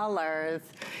spring colors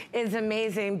is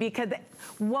amazing because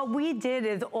what we did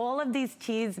is all of these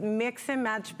tees mix and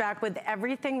match back with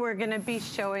everything we're gonna be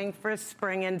showing for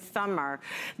spring and summer.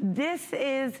 This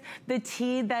is the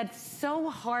tee that's so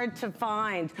hard to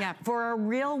find for a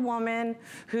real woman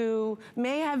who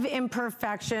may have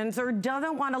imperfections or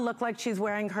doesn't wanna look like she's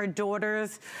wearing her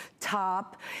daughter's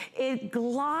top. It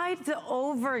glides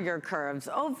over your curves,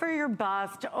 over your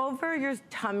bust, over your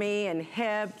tummy and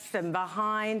hips and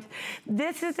behind.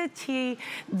 This is a tee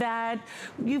that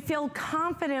you feel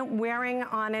confident wearing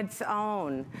on its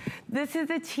own. This is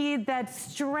a tee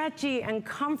that's stretchy and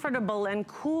comfortable and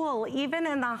cool. Even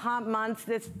in the hot months,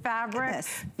 this fabric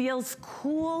feels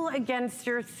cool against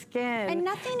your skin. And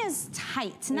nothing is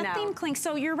tight, nothing clinks.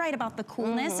 So you're right about the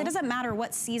coolness. It doesn't matter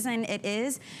what season it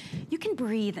is. You can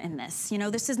breathe in this. You know,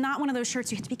 this is not one of those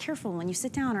shirts you have to be careful when you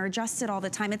sit down or adjust it all the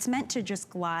time. It's meant to just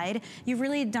glide. You've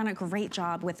really done a great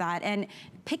job with that. And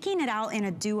picking it out in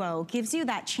a duo gives you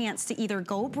that chance to either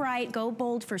go bright, go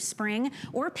bold for spring,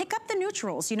 or pick up the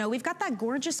neutrals. You know, we've got that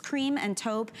gorgeous cream and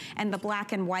taupe and the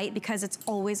black and white because it's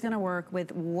always gonna work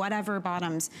with whatever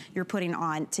bottoms you're putting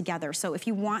on together. So if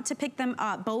you want to pick them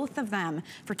up, both of them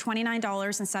for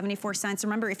 $29.74.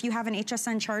 Remember, if you have an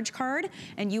HSN charge card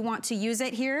and you want to use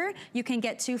it here, you can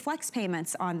get 2 flex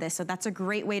payments on this. So that's a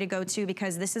great way to go to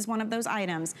because this is one of those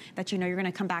items that you know you're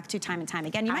gonna come back to time and time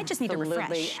again. You might just need to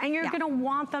refresh. And you're gonna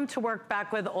want them to work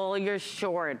back with all your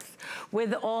shorts,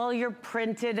 with all your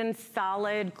printed and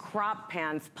solid crop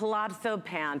pants, palazzo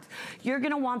pants. You're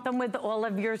gonna want them with all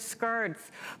of your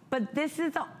skirts. But this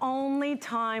is the only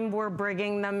time we're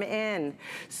bringing them in.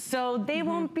 So they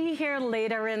won't be here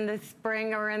later in the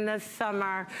spring or in the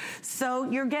summer. So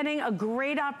you're getting a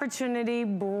great opportunity,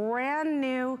 brand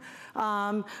new,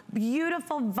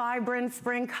 beautiful, vibrant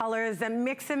spring colors that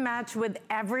mix and match with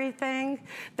everything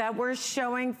that we're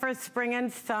showing for spring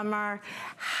and summer.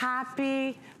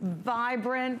 Happy,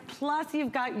 vibrant, plus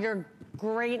you've got your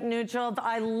great neutrals.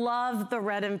 I love the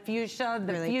red and fuchsia,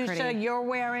 the really fuchsia pretty. You're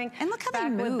wearing. And look how they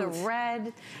move. With the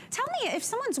red. Tell me, if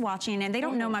someone's watching and they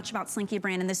don't know much about Slinky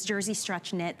brand and this jersey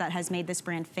stretch knit that has made this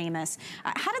brand famous,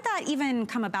 how did that even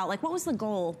come about? Like, what was the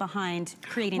goal behind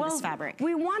creating this fabric?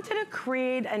 We wanted to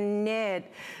create a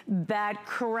knit that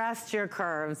caressed your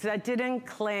curves, that didn't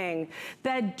cling,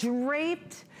 that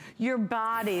draped your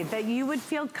body, that you would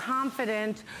feel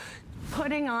confident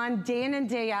putting on day in and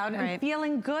day out and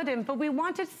feeling good in. But we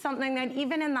wanted something that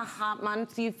even in the hot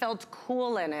months, you felt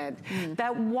cool in it,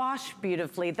 that washed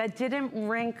beautifully, that didn't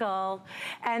wrinkle,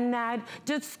 and that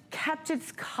just kept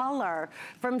its color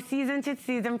from season to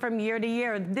season, from year to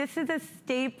year. This is a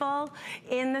staple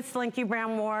in the Slinky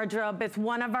brand wardrobe. It's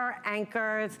one of our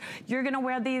anchors. You're gonna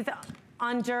wear these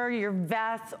under your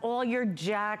vests, all your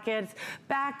jackets,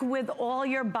 back with all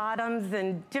your bottoms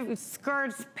and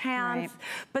skirts, pants.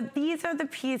 But these are the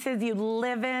pieces you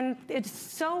live in. It's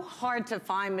so hard to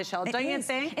find, Michelle, don't you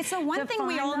think? It's the one thing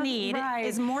we all need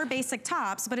is more basic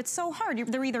tops, but it's so hard.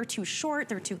 They're either too short,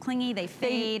 they're too clingy, they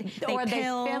fade, they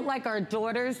pill. They fit like our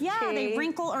daughter's tee. They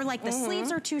wrinkle, or like the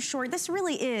sleeves are too short. This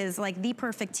really is like the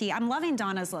perfect tee. I'm loving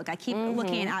Donna's look. I keep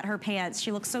looking at her pants.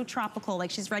 She looks so tropical, like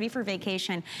she's ready for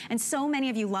vacation. And so many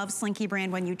of you love Slinky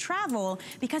brand when you travel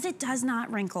because it does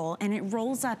not wrinkle and it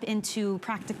rolls up into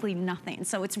practically nothing.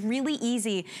 So it's really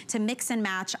easy to mix and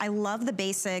match. I love the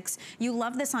basics. You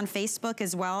love this on Facebook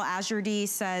as well. Azure D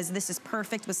says this is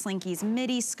perfect with Slinky's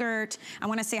midi skirt. I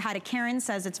want to say hi to Karen,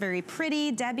 says it's very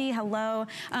pretty. Debbie, hello.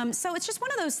 So it's just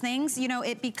one of those things, you know,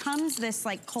 it becomes this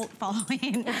like cult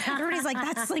following. Everybody's like,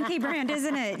 that's Slinky brand,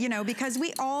 isn't it? You know, because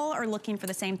we all are looking for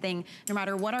the same thing, no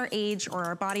matter what our age or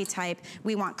our body type.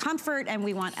 We want comfort and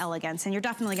we want elegance, and you're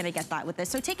definitely gonna get that with this.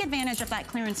 So take advantage of that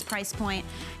clearance price point.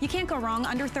 You can't go wrong,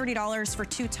 under $30 for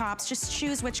 2 tops. Just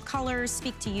choose which colors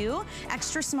speak to you.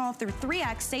 Extra small through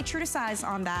 3X, stay true to size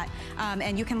on that,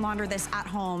 and you can launder this at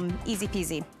home, easy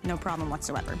peasy, no problem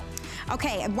whatsoever.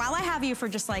 Okay, while I have you for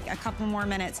just like a couple more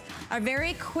minutes, a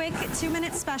very quick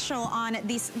 2-minute special on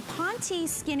these Ponte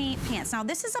skinny pants. Now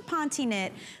this is a Ponte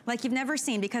knit like you've never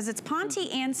seen because it's Ponte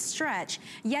and stretch,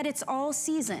 yet it's all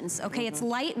seasons, okay? It's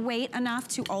lightweight enough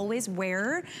to always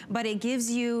wear, but it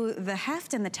gives you the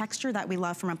heft and the texture that we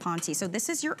love from a Ponte. So this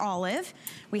is your olive.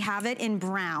 We have it in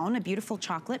brown, a beautiful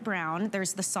chocolate brown.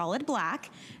 There's the solid black.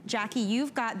 Jackie,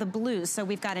 you've got the blues. So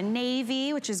we've got a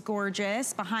navy, which is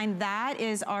gorgeous. Behind that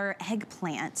is our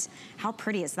eggplant. How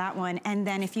pretty is that one? And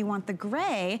then if you want the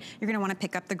gray, you're gonna wanna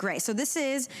pick up the gray. So this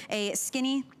is a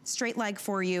skinny straight leg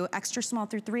for you, extra small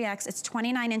through 3X. It's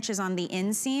 29 inches on the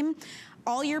inseam.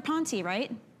 All your Ponte,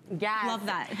 right? Yes. Love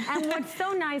that. And what's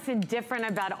so nice and different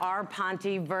about our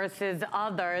Ponte versus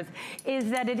others is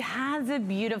that it has a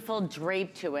beautiful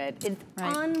drape to it. It's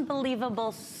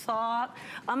unbelievably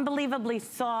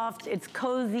soft, it's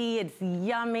cozy, it's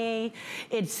yummy,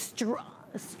 it's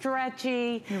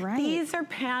stretchy. You're right. These are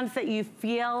pants that you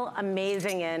feel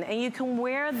amazing in, and you can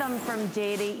wear them from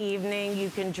day to evening. You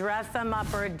can dress them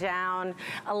up or down.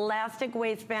 Elastic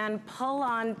waistband,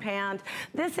 pull-on pant.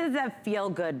 This is a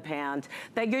feel-good pant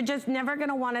that you're just never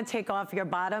gonna wanna take off your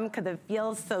bottom because it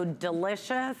feels so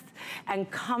delicious and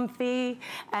comfy,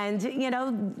 and you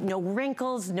know, no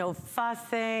wrinkles, no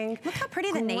fussing. Look how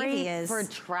pretty the navy is. Great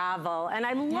for travel. And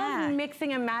I love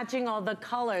mixing and matching all the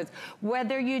colors.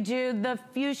 Whether you do the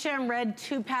fuchsia and red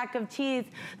 2-pack of tees,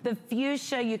 the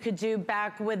fuchsia you could do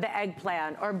back with the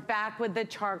eggplant or back with the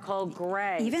charcoal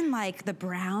gray. Even like the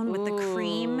brown with the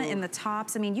cream in the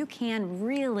tops. I mean, you can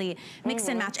really mix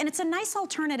and match. And it's a nice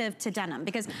alternative to denim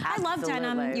because I love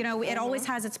denim, you know, it always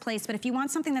has its place, but if you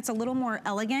want something that's a little more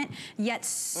elegant, yet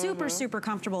super, super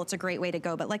comfortable, it's a great way to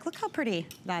go. But like, look how pretty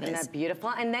that is. Isn't that beautiful?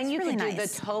 And then you could do the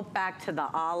taupe back to the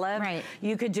olive. Right.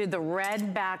 You could do the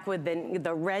red back with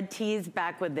the red tees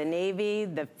back with the navy,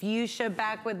 the fuchsia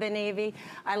back with the navy.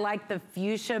 I like the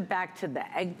fuchsia back to the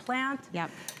eggplant.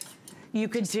 Yep. You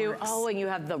could do, oh, and you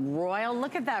have the royal.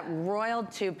 Look at that royal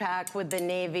 2-pack with the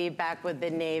navy, back with the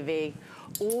navy.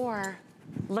 Or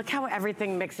look how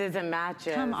everything mixes and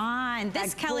matches. Come on,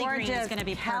 this Kelly green is gonna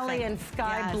be perfect. Kelly and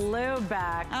sky blue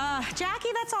back. Jackie,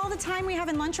 that's all the time we have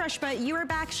in Lunch Rush, but you are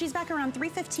back. She's back around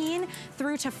 3:15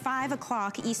 through to 5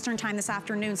 o'clock Eastern time this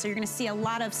afternoon. So you're gonna see a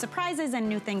lot of surprises and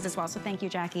new things as well. So thank you,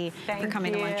 Jackie, for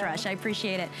coming to Lunch Rush. I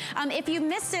appreciate it. If you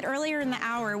missed it earlier in the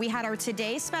hour, we had our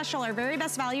Today Special, our very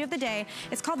best value of the day.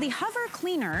 It's called the Hover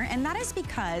Cleaner, and that is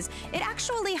because it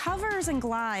actually hovers and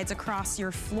glides across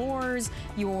your floors,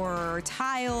 your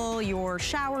tile, your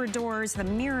shower doors, the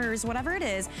mirrors, whatever it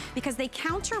is, because they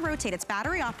counter rotate. It's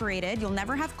battery operated. You'll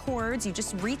never have cords. You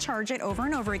just recharge it over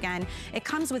and over again. It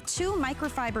comes with 2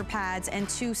 microfiber pads and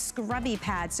 2 scrubby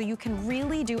pads, so you can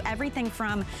really do everything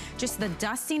from just the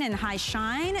dusting and high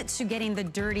shine to getting the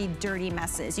dirty, dirty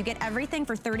messes. You get everything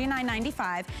for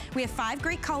 $39.95. We have 5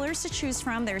 great colors to choose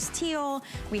from. There's teal,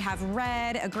 we have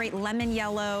red, a great lemon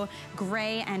yellow,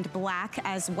 gray, and black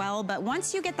as well. But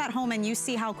once you get that home and you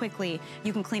see how quickly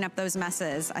you can clean up those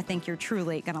messes, I think you're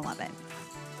truly gonna love it.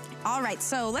 All right,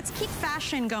 so let's keep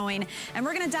fashion going, and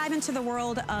we're gonna dive into the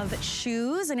world of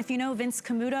shoes. And if you know Vince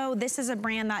Camuto, this is a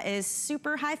brand that is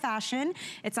super high fashion.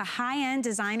 It's a high-end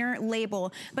designer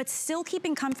label, but still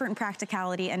keeping comfort and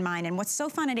practicality in mind. And what's so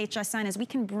fun at HSN is we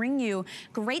can bring you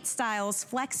great styles,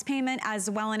 flex payment as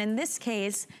well, and in this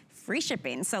case, free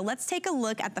shipping. So let's take a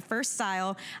look at the first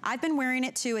style. I've been wearing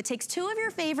it too. It takes 2 of your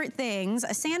favorite things,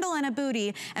 a sandal and a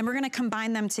bootie, and we're gonna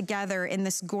combine them together in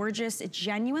this gorgeous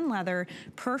genuine leather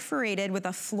perforated with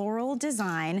a floral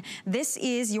design. This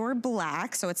is your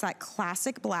black, so it's that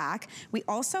classic black. We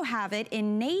also have it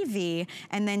in navy,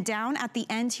 and then down at the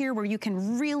end here where you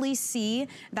can really see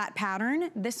that pattern,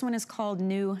 this one is called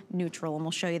New Neutral, and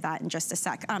we'll show you that in just a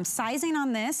sec. Sizing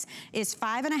on this is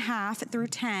 5.5 through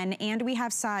 10, and we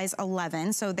have size size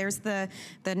 11. So there's the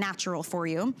natural for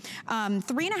you.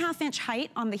 3.5-inch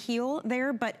height on the heel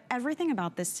there, but everything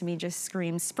about this to me just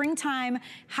screams springtime,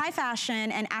 high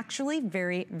fashion, and actually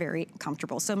very, very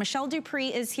comfortable. So Michelle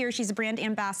Dupree is here. She's a brand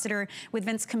ambassador with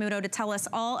Vince Camuto to tell us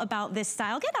all about this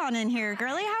style. Get on in here,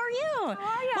 girlie. How are you?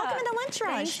 How are you? Welcome into Lunch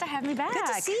Rush. Thanks for having me back. Good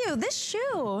to see you. This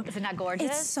shoe. Isn't that gorgeous?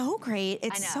 It's so great.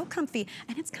 It's so comfy,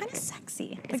 and it's kind of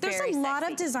sexy. Like there's a lot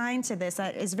of design to this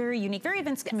that is very unique, very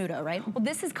Vince Camuto, right? Well,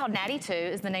 this is called Natty 2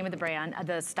 is the name of the brand,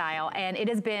 the style, and it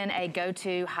has been a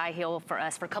go-to high heel for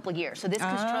us for a couple of years. So this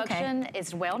construction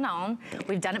is well known.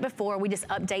 We've done it before. We just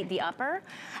update the upper,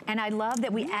 and I love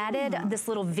that we added this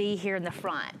little V here in the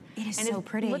front. It is so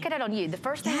pretty. Look at it on you. The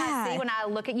first thing I see when I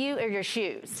look at you are your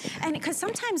shoes. And because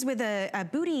sometimes with a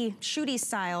booty shooty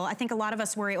style, I think a lot of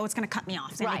us worry, oh, it's going to cut me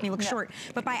off. It's going to make me look short.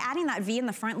 But by adding that V in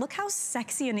the front, look how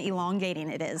sexy and elongating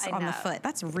it is on the foot.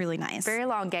 That's really nice. Very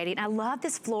elongating. I love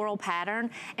this floral pattern,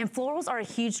 and florals are a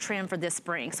huge trend for this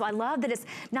spring. So I love that it's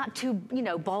not too,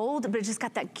 bold, but it's just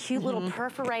got that cute little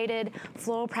perforated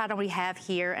floral pattern we have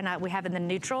here, and we have in the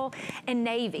neutral and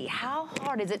navy. How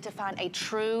hard is it to find a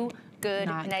true good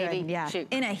navy shoe?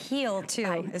 In a heel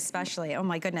too, especially. Oh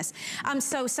my goodness.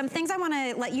 So some things I want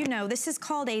to let you know. This is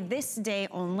called a this day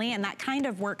only, and that kind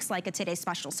of works like a today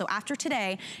special. So after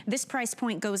today, this price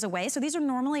point goes away. So these are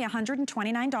normally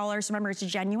 $129. Remember, it's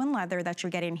genuine leather that you're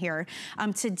getting here.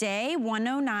 Today,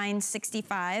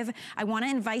 $109.65. I want to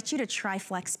invite you to try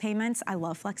flex payments. I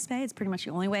love flex pay. It's pretty much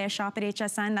the only way I shop at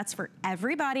HSN. That's for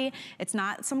everybody. It's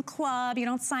not some club. You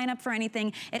don't sign up for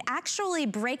anything. It actually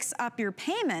breaks up your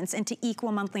payments into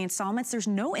equal monthly installments. There's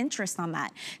no interest on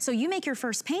that. So you make your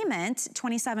first payment,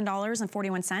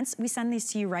 $27.41. We send these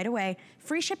to you right away.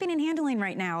 Free shipping and handling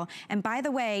right now. And by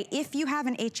the way, if you have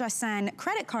an HSN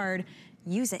credit card,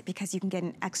 use it because you can get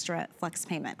an extra flex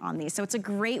payment on these. So it's a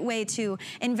great way to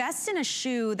invest in a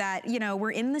shoe that, we're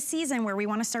in the season where we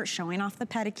want to start showing off the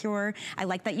pedicure. I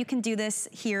like that you can do this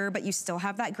here, but you still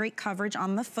have that great coverage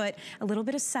on the foot, a little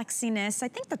bit of sexiness. I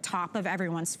think the top of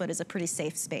everyone's foot is a pretty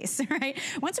safe space, right?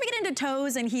 Once we get into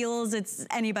toes and heels, it's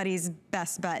anybody's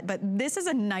best bet. But this is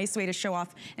a nice way to show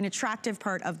off an attractive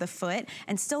part of the foot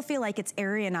and still feel like it's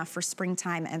airy enough for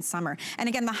springtime and summer. And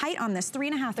again, the height on this,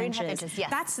 3.5 inches.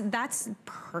 Yes. That's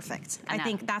perfect. I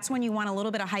think that's when you want a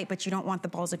little bit of height, but you don't want the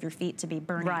balls of your feet to be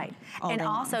burning. Right. And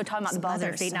also talking about the balls of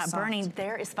your feet not burning,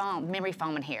 there is foam, memory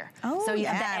foam in here. Oh, so you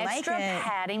have the extra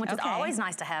padding, which is always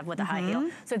nice to have with a high heel.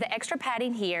 So the extra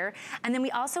padding here, and then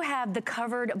we also have the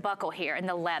covered buckle here in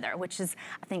the leather, which is,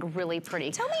 I think, really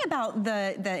pretty. Tell me about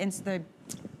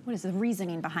what is the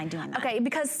reasoning behind doing that? Okay,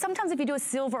 because sometimes if you do a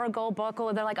silver or gold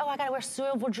buckle, they're like, oh, I gotta wear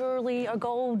silver jewelry or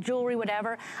gold jewelry,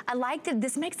 whatever. I like that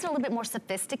this makes it a little bit more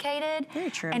sophisticated. Very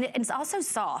true. And it's also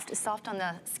soft. It's soft on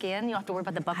the skin. You don't have to worry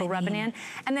about the buckle rubbing in.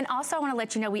 And then also I wanna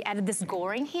let you know we added this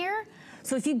goring here.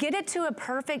 So if you get it to a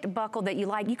perfect buckle that you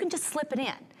like, you can just slip it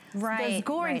in. Right. There's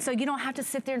goring, so you don't have to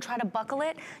sit there and try to buckle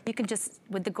it. You can just,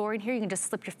 with the goring here, you can just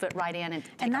slip your foot right in and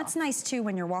take And that's nice too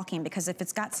when you're walking, because if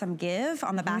it's got some give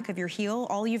on the back of your heel,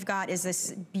 all you've got is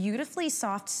this beautifully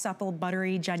soft, supple,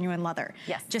 buttery, genuine leather.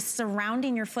 Yes. Just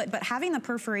surrounding your foot, but having the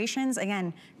perforations,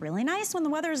 again, really nice when the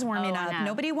weather's warming up.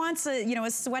 Nobody wants a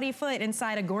sweaty foot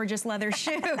inside a gorgeous leather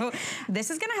shoe. This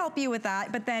is gonna help you with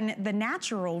that, but then the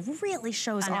natural really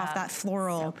shows off that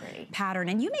floral pattern.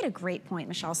 And you made a great point,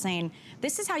 Michelle, saying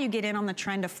this is how you get in on the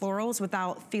trend of florals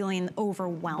without feeling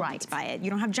overwhelmed by it. You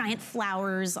don't have giant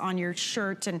flowers on your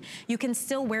shirt, and you can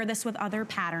still wear this with other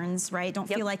patterns, right? Don't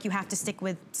feel like you have to stick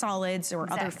with solids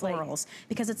or other florals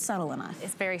because it's subtle enough.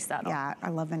 It's very subtle. Yeah, I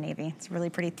love the navy. It's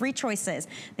really pretty. 3 choices.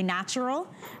 The natural,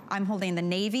 I'm holding the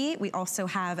navy. We also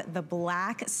have the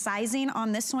black. Sizing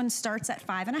on this one starts at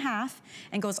 5.5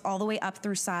 and goes all the way up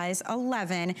through size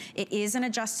 11. It is an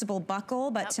adjustable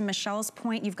buckle, but to Michelle's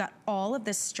point, you've got all of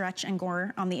this stretch and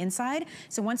gore on the inside.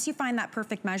 So once you find that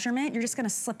perfect measurement, you're just gonna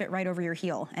slip it right over your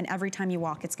heel. And every time you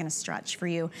walk, it's gonna stretch for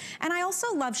you. And I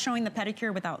also love showing the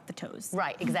pedicure without the toes.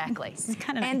 Right, exactly.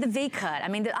 And the V-cut. I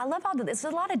mean, I love all there's a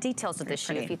lot of details to this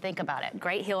shoe if you think about it.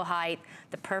 Great heel height,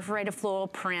 the perforated floral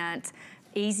print,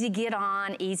 easy to get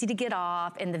on, easy to get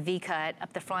off, and the V-cut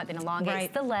up the front that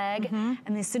elongates the leg.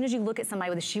 And as soon as you look at somebody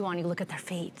with a shoe on, you look at their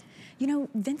feet. You know,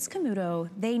 Vince Camuto,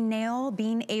 they nail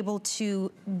being able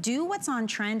to do what's on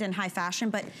trend in high fashion,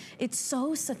 but it's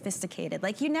so sophisticated.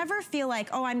 Like, you never feel like,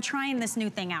 oh, I'm trying this new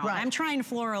thing out. I'm trying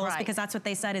florals because that's what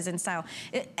they said is in style.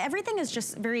 Everything is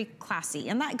just very classy,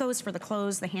 and that goes for the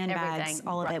clothes, the handbags,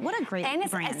 all of it. What a great brand.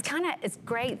 And it's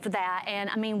great for that. And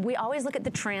I mean, we always look at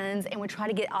the trends, and we try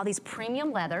to get all these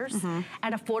premium leathers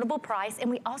at affordable price,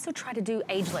 and we also try to do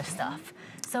ageless stuff.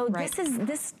 So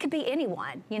this could be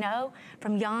anyone, you know,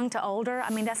 from young to older. I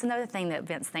mean, that's another thing that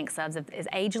Vince thinks of is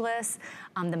ageless,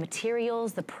 the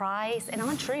materials, the price, and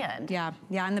on trend. Yeah,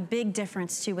 and the big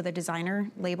difference too with a designer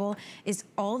label is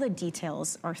all the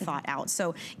details are thought out.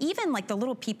 So even like the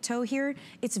little peep toe here,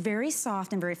 it's very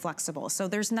soft and very flexible. So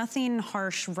there's nothing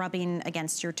harsh rubbing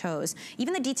against your toes.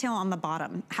 Even the detail on the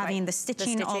bottom, having the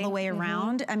stitching all the way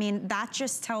around. I mean, that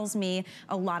just tells me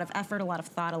a lot of effort, a lot of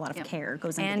thought, a lot of care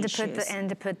goes into these shoes. And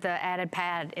to put the added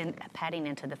padding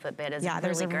into the footbed is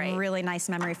there's a really nice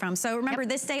memory foam. So remember,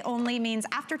 this day only means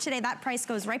after today, that price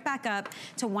goes right back up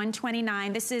to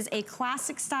 $129. This is a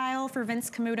classic style for Vince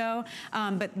Camuto,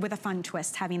 but with a fun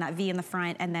twist, having that V in the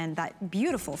front and then that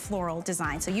beautiful floral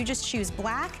design. So you just choose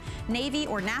black, navy,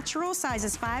 or natural,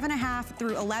 sizes 5.5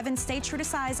 through 11. Stay true to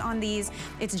size on these.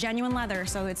 It's genuine leather,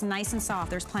 so it's nice and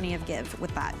soft. There's plenty of give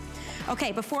with that.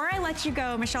 Okay, before I let you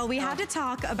go, Michelle, we had to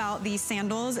talk about these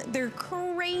sandals. They're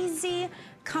crazy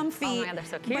comfy, oh my God, they're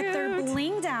so cute. But they're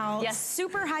blinged out,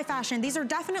 super high fashion. These are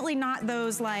definitely not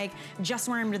those like just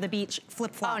wear them to the beach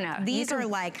flip-flop. Oh no. These are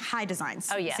like high designs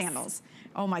sandals.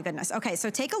 Oh my goodness. Okay, so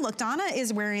take a look. Donna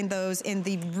is wearing those in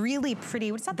the really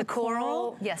pretty, what's that? The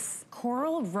coral? Yes.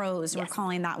 Coral rose, we're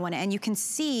calling that one. And you can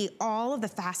see all of the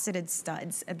faceted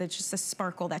studs. There's just a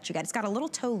sparkle that you get. It's got a little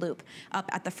toe loop up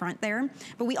at the front there.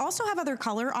 But we also have other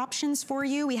color options for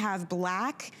you. We have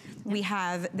black. We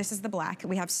have, this is the black.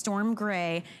 We have storm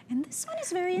gray. And this one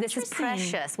is very interesting. This is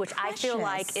precious, which I feel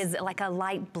like is like a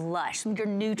light blush. You're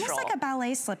neutral. Looks like a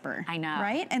ballet slipper. I know.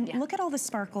 Right? And look at all the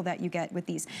sparkle that you get with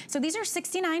these. So these are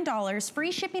 $69,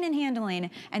 free shipping and handling,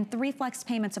 and 3 flex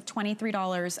payments of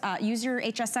 $23. Use your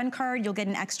HSN card, you'll get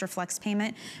an extra flex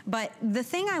payment. But the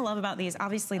thing I love about these,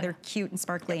 obviously they're cute and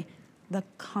sparkly. The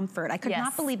comfort. I could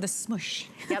not believe the smush.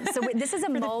 So this is a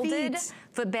molded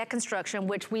footbed construction,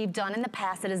 which we've done in the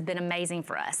past that has been amazing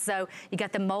for us. So you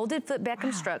got the molded footbed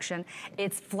construction.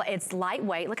 It's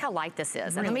lightweight. Look how light this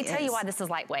is. And let me tell you why this is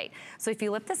lightweight. So if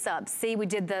you lift this up, see we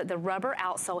did the rubber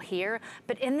outsole here,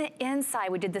 but in the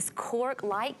inside we did this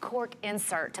light cork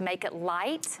insert to make it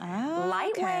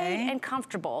lightweight and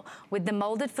comfortable with the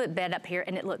molded footbed up here.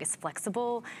 And it's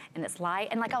flexible and it's light.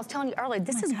 And like I was telling you earlier,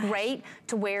 this is great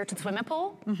to wear to the swimming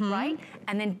pool, right?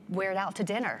 And then wear it out to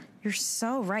dinner. You're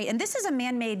so right. And this is a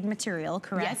man-made material,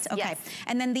 correct? Yes, okay. yes.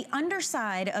 And then the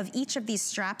underside of each of these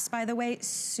straps, by the way,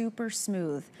 super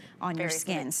smooth on your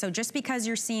skin. Smooth. So just because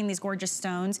you're seeing these gorgeous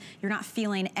stones, you're not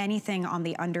feeling anything on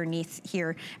the underneath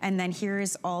here. And then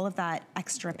here's all of that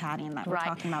extra padding that we're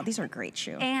talking about. These are a great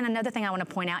shoe. And another thing I want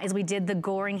to point out is we did the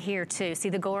goring here too. See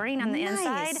the goring on the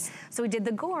inside? So we did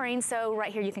the goring, so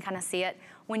right here you can kind of see it.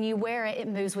 When you wear it, it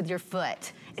moves with your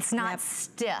foot. It's not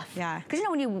stiff. Yeah. Because you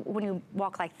know when you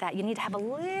walk like that, you need to have a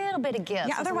little bit of give.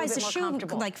 Yeah, so otherwise the shoe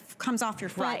like comes off your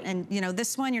foot, and you know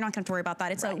this one you're not going to have to worry about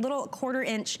that. It's a little 1/4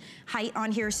 inch height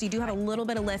on here, so you do have a little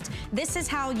bit of lift. This is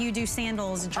how you do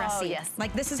sandals dressy. Oh yes.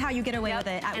 Like this is how you get away with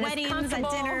it at weddings,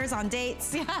 at dinners, on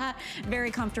dates. Yeah,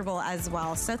 very comfortable as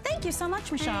well. So thank you so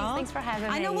much, Michelle. Thanks for having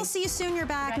me. I know we'll see you soon. You're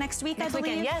back next week, I believe.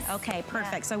 Weekend, yes. Okay,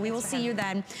 perfect. So we will see you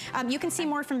then. You can see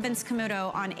more from Vince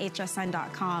Camuto on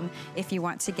hsn.com if you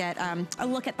want to get a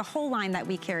look at the whole line that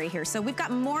we carry here. So we've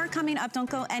got more coming up. Don't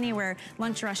go anywhere.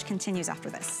 Lunch Rush continues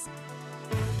after this.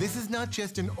 This is not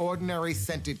just an ordinary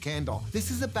scented candle.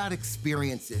 This is about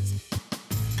experiences.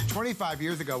 25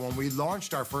 years ago, when we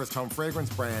launched our first home fragrance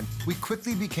brand, we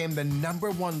quickly became the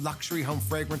 #1 luxury home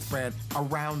fragrance brand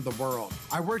around the world.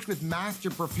 I worked with master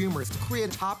perfumers to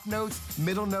create top notes,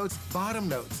 middle notes, bottom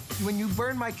notes. When you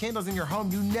burn my candles in your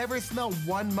home, you never smell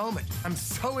one moment. I'm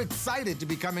so excited to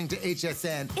be coming to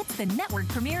HSN. It's the network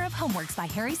premiere of Homeworks by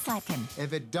Harry Slatkin.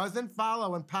 If it doesn't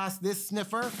follow and pass this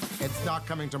sniffer, it's not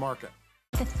coming to market.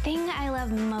 The thing I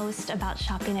love most about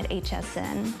shopping at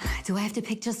HSN. Do I have to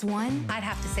pick just one? I'd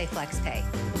have to say FlexPay.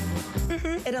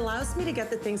 It allows me to get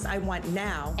the things I want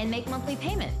now and make monthly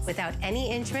payments without any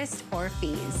interest or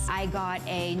fees. I got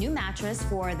a new mattress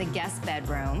for the guest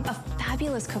bedroom, a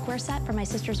fabulous cookware set for my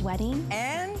sister's wedding,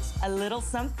 and a little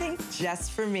something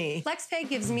just for me. FlexPay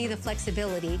gives me the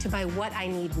flexibility to buy what I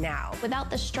need now without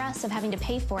the stress of having to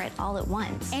pay for it all at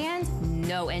once. And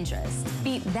no interest.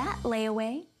 Beat that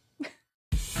layaway.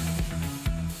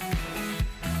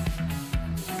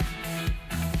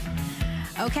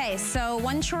 Okay, so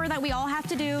one chore that we all have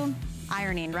to do,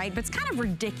 ironing, right? But it's kind of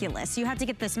ridiculous. You have to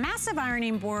get this massive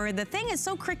ironing board. The thing is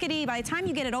so crickety. By the time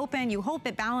you get it open, you hope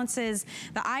it balances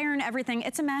the iron, everything.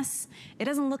 It's a mess. It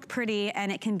doesn't look pretty,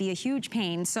 and it can be a huge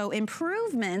pain. So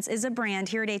Improvements is a brand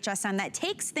here at HSN that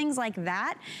takes things like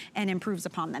that and improves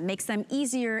upon them, makes them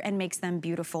easier and makes them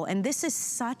beautiful. And this is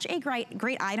such a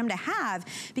great item to have,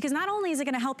 because not only is it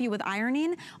gonna help you with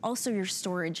ironing, also your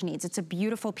storage needs. It's a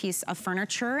beautiful piece of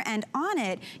furniture, and on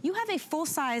it, you have a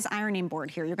full-size ironing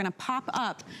board here. You're gonna pop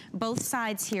up both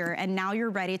sides here, and now you're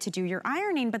ready to do your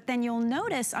ironing. But then you'll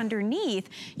notice underneath,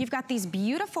 you've got these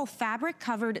beautiful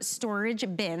fabric-covered storage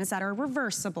bins that are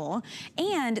reversible,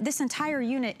 and this entire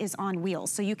unit is on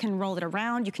wheels, so you can roll it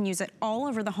around, you can use it all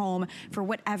over the home for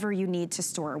whatever you need to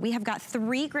store. We have got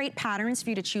 3 great patterns for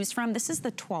you to choose from. This is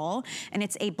the toile, and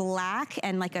it's a black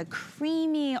and like a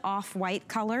creamy off-white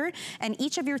color, and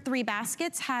each of your 3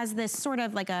 baskets has this sort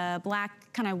of like a black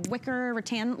kind of wicker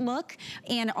rattan look,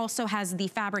 and also has the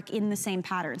fabric in the same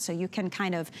pattern, so you can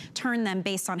kind of turn them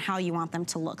based on how you want them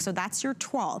to look. So that's your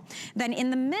toile. Then in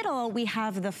the middle, we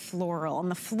have the floral, and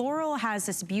the floral has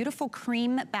this beautiful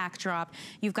cream backdrop.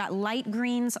 You've got light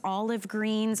greens, olive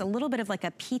greens, a little bit of like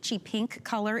a peachy pink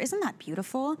color. Isn't that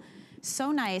beautiful?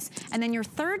 So nice. And then your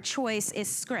third choice is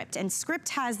script, and script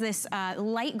has this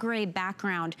light gray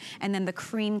background and then the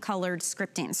cream colored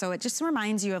scripting. So it just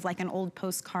reminds you of like an old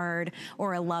postcard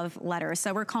or a love letter.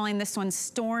 So we're calling this one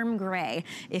Storm Gray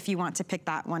if you want to pick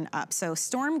that one up. So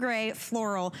Storm Gray,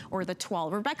 floral, or the toile.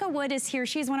 Rebecca Wood is here.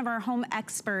 She's one of our home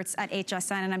experts at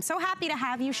HSN, and I'm so happy to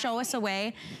have you show us a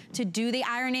way to do the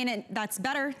ironing. And that's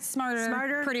better,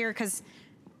 smarter, prettier, because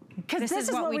this is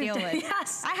what we deal with.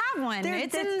 Yes. I have one.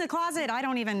 It's in the closet. I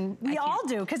don't even. We all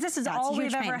do, because this is all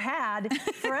we've ever had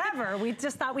forever. We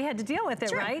just thought we had to deal with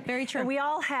it, right? Very true. And we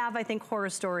all have, I think, horror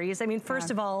stories. I mean,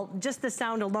 first of all, just the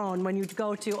sound alone when you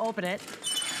go to open it.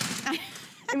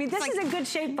 I mean, this is in good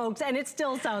shape, folks, and it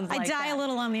still sounds like that. I die a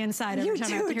little on the inside every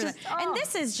time I have to hear that. And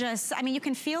this is just, I mean, you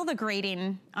can feel the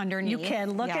grating underneath. You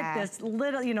can. Look at this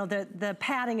little, you know, the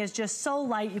padding is just so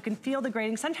light. You can feel the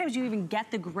grating. Sometimes you even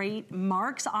get the grate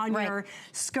marks on your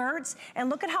skirts. And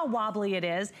look at how wobbly it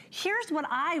is. Here's what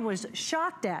I was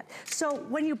shocked at. So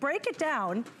when you break it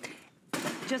down,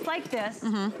 just like this,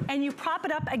 and you prop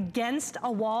it up against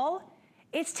a wall,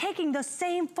 it's taking the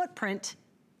same footprint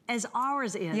as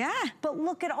ours is. Yeah. But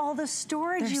look at all the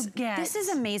storage you get. This is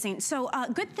amazing. So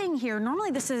good thing here,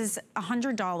 normally this is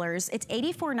 $100. It's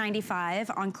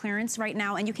 $84.95 on clearance right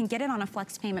now, and you can get it on a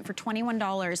flex payment for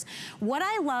 $21. What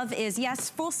I love is, yes,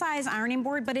 full-size ironing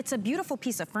board, but it's a beautiful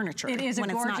piece of furniture. It is a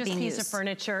gorgeous piece used. of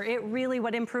furniture. It really,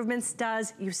 what Improvements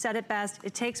does, you said it best,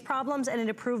 it takes problems and it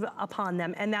improves upon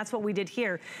them, and that's what we did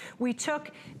here. We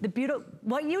took the beautiful,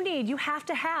 what you need, you have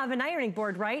to have an ironing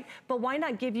board, right? But why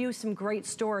not give you some great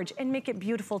storage and make it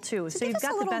beautiful too? So you've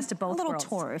got the best of both worlds. A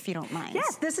little tour, if you don't mind.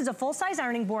 Yes, this is a full-size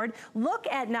ironing board. Look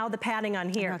at now the padding on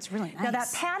here. That's really nice. Now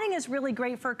that padding is really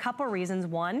great for a couple reasons.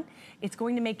 One, it's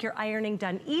going to make your ironing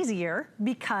done easier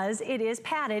because it is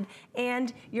padded,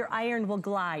 and your iron will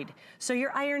glide. So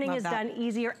your ironing is done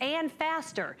easier and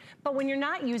faster. But when you're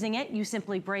not using it, you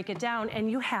simply break it down and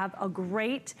you have a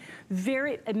great,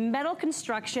 very metal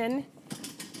construction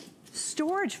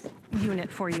storage unit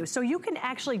for you. So you can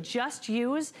actually just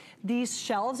use these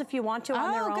shelves if you want to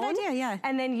on their own. Oh, good idea, yeah.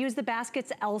 And then use the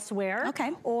baskets elsewhere.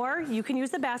 Okay. Or you can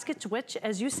use the baskets, which,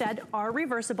 as you said, are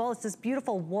reversible. It's this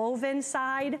beautiful woven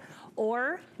side,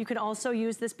 or you can also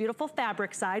use this beautiful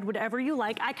fabric side, whatever you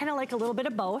like. I kind of like a little bit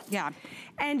of both. Yeah.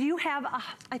 And you have,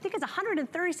 I think it's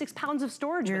 136 pounds of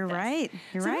storage with this.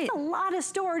 You're right. That's a lot of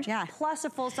storage, plus a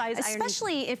full-size ironing.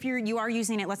 Especially if you are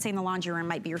using it, let's say in the laundry room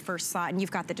might be your first thought, and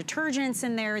you've got the detergents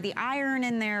in there, the iron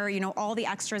in there, you know, all the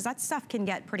extras. That stuff can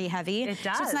get pretty heavy. It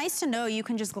does. So it's nice to know you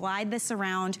can just glide this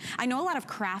around. I know a lot of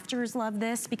crafters love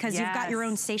this because you've got your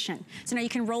own station. So now you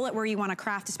can roll it where you want to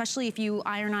craft, especially if you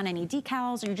iron on any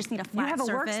decals or you just need a flat surface.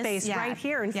 You have a workspace right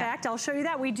here. In fact, I'll show you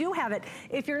that. We do have it.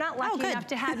 If you're not lucky enough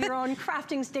to have your own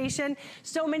crafting station,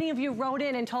 so many of you wrote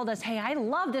in and told us, hey, I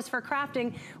love this for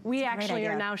crafting. We actually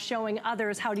are now showing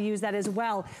others how to use that as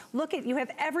well. Look at, you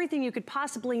have everything you could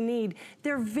possibly need.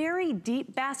 They're very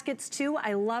deep baskets too.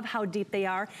 I love how deep they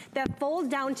are. That fold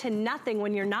down to nothing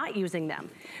when you're not using them.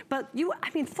 But I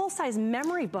mean, full-size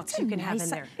memory books you can have in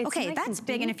there. It's okay, nice that's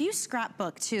big. And if you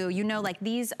scrapbook too, you know, like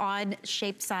these odd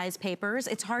shaped size papers,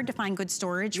 it's hard to find good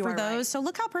storage for those. Right. So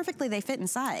look how perfectly they fit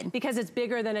inside. Because it's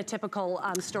bigger than a typical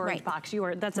storage box.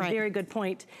 That's a very good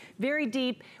point. Very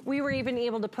deep. We were even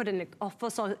able to put in a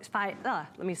full-size,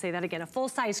 let me say that again, a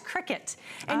full-size Cricut.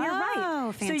 And you're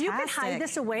right. Fantastic. So you can hide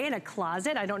this away in a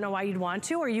closet. I don't don't know why you'd want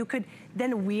to, or you could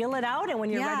then wheel it out, and when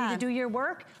you're ready to do your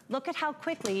work, look at how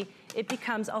quickly it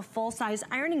becomes a full-size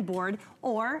ironing board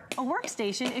or a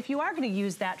workstation if you are gonna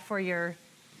use that for your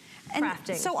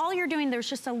crafting. So all you're doing, there's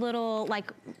just a little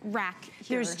like rack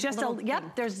here. There's just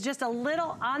there's just a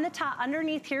little on the top,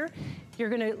 underneath here.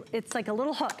 It's like a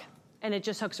little hook, and it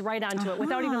just hooks right onto it.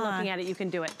 Without even looking at it, you can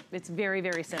do it. It's very,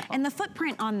 very simple. And the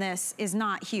footprint on this is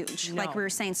not huge, like we were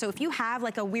saying. So if you have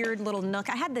like a weird little nook,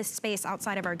 I had this space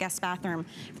outside of our guest bathroom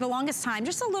for the longest time,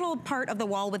 just a little part of the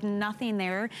wall with nothing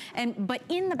there. But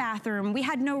in the bathroom, we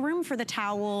had no room for the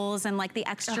towels and like the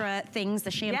extra things,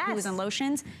 the shampoos and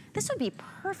lotions. This would be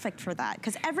perfect for that,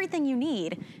 because everything you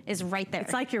need is right there.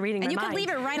 It's like you're reading my mind. And you can leave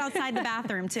it right outside the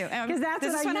bathroom too. Because that's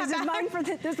what I use mine for.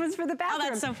 This one's for the bathroom. Oh,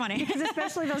 that's so funny. Because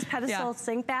especially those pedestal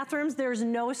sink bathrooms, there's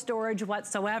no storage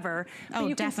whatsoever. But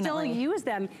you can still use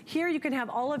them. Here you can have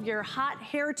all of your hot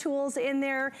hair tools in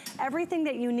there, everything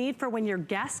that you need for when your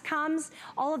guest comes,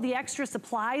 all of the extra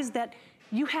supplies that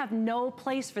you have no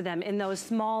place for them in those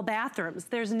small bathrooms.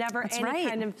 There's never any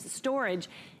kind of storage.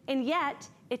 And yet,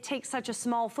 it takes such a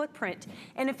small footprint.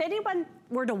 And if anyone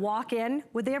were to walk in,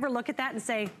 would they ever look at that and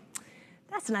say,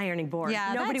 that's an ironing board.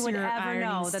 Yeah, nobody would ever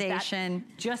know that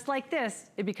just like this,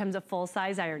 it becomes a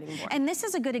full-size ironing board. And this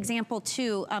is a good example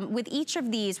too. With each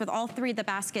of these, with all three of the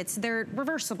baskets, they're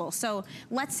reversible. So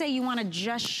let's say you want to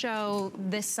just show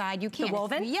this side, you can. The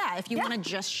woven? If you want to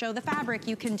just show the fabric,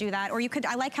 you can do that. Or you could,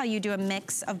 I like how you do a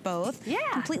mix of both. Yeah.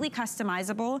 Completely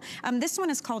customizable. This one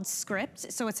is called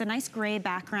Script. So it's a nice gray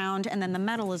background, and then the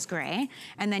metal is gray.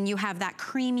 And then you have that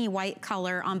creamy white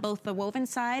color on both the woven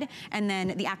side and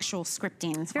then the actual script.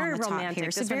 It's very romantic.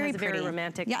 Here. So this very one has pretty. a very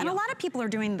romantic and feel. a lot of people are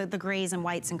doing the grays and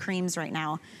whites and creams right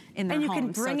now in their homes. And you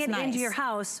can bring it into your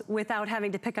house without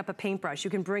having to pick up a paintbrush.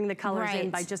 You can bring the colors in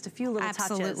by just a few little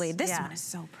touches. Absolutely. This one is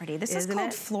so pretty. This is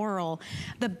called Floral.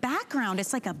 The background,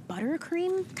 it's like a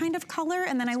buttercream kind of color,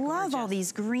 and then I love all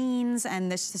these greens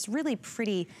and this really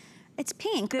pretty. It's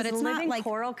pink, but it's not like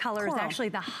coral color is actually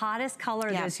the hottest color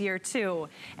this year too.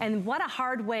 And what a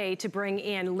hard way to bring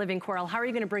in living coral. How are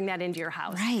you going to bring that into your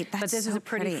house? Right, but this is a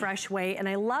pretty fresh way. And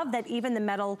I love that even the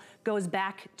metal goes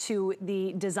back to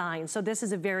the design. So this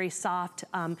is a very soft,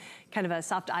 kind of a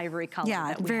soft ivory color.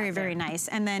 Yeah, very, very nice.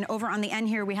 And then over on the end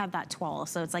here, we have that toile.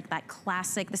 So it's like that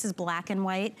classic, this is black and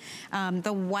white.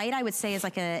 The white, I would say, is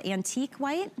like an antique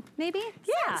white, maybe?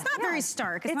 Yeah. It's not very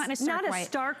stark. It's not a stark white. Not a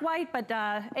stark white, but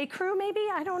a crew maybe?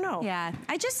 I don't know. Yeah,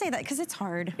 I just say that because it's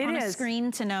hard on a screen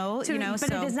to know, you know.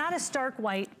 But it is not a stark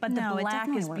white, but the black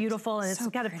is beautiful, and it's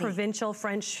got a provincial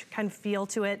French kind of feel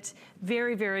to it.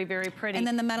 Very, very, very pretty. And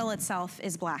then the metal itself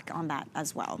is black on that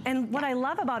as well. And what I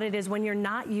love about it is when you're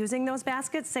not using those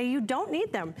baskets, say you don't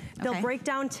need them, they'll break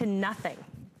down to nothing.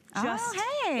 Just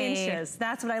inches.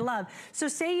 That's what I love. So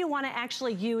say you want to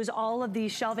actually use all of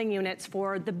these shelving units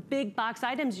for the big box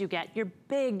items you get, your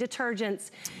big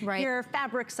detergents, your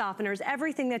fabric softeners,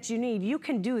 everything that you need, you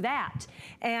can do that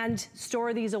and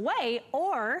store these away.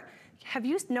 Or have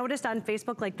you noticed on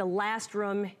Facebook, like the last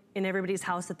room in everybody's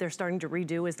house that they're starting to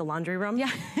redo is the laundry room? Yeah,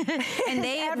 and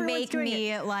they make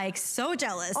me like so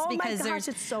jealous because my gosh,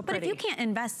 it's so pretty. But if you can't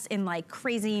invest in like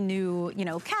crazy new, you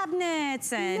know,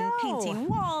 cabinets and painting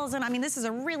walls, and I mean, this is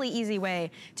a really easy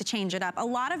way to change it up. A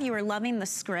lot of you are loving the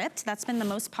Script. That's been the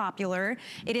most popular.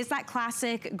 It is that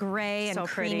classic gray and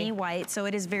creamy white, so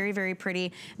it is very, very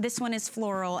pretty. This one is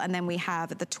floral, and then we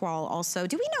have the toile also.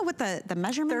 Do we know what the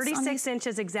measurements 36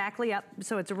 inches exactly up,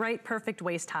 so it's right perfect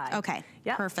waist high. Okay,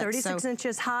 perfect. 36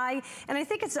 inches high, and I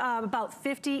think it's about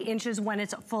 50 inches when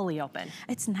it's fully open.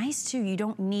 It's nice too, you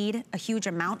don't need a huge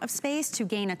amount of space to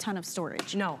gain a ton of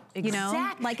storage. No, exactly. You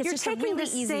know? Like it's just taking really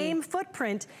the same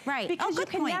footprint. Right. Because you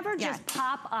can never just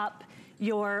pop up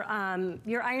your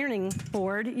ironing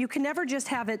board. You can never just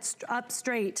have it up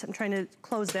straight. I'm trying to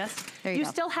close this. There you go.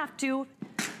 Still have to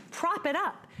prop it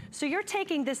up. So you're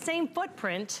taking the same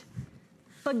footprint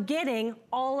but getting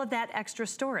all of that extra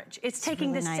storage. It's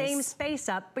taking the same space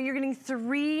up, but you're getting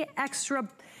 3 extra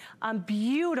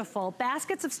beautiful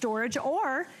baskets of storage,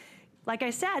 or, like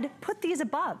I said, put these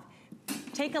above.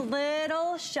 Take a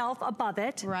little shelf above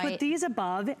it, put these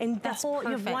above, and you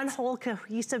have one whole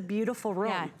cohesive, beautiful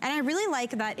room. Yeah, and I really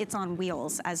like that it's on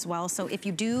wheels as well. So if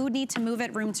you do need to move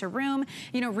it room to room,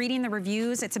 you know, reading the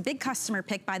reviews, it's a big customer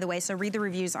pick, by the way, so read the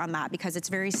reviews on that because it's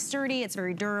very sturdy, it's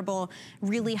very durable,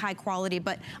 really high quality.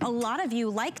 But a lot of you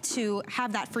like to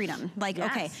have that freedom. Like,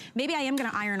 okay, maybe I am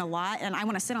gonna iron a lot and I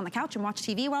wanna sit on the couch and watch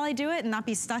TV while I do it and not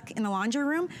be stuck in the laundry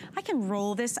room. I can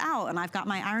roll this out and I've got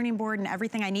my ironing board and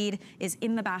everything I need is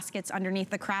in the baskets underneath.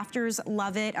 The crafters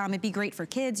love it. It'd be great for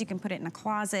kids. You can put it in a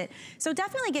closet. So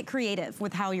definitely get creative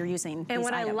with how you're using these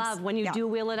what items. I love, when you do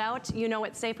wheel it out, you know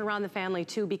it's safe around the family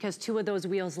too, because 2 of those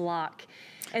wheels lock.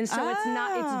 And so it's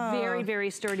very, very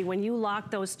sturdy. When you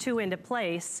lock those 2 into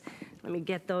place, let me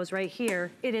get those right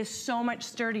here. It is so much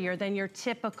sturdier than your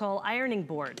typical ironing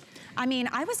board. I mean,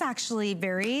 I was actually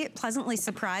very pleasantly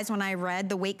surprised when I read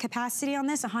the weight capacity on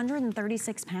this,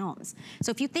 136 pounds. So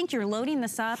if you think you're loading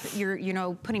this up, you're, you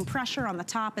know, putting pressure on the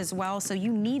top as well, so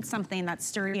you need something that's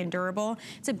sturdy and durable.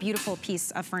 It's a beautiful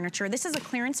piece of furniture. This is a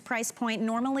clearance price point.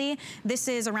 Normally, this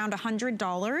is around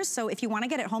 $100. So if you want to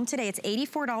get it home today, it's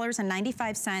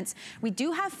 $84.95. We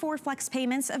do have 4 flex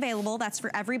payments available. That's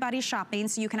for everybody shopping,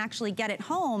 so you can actually get it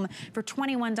home for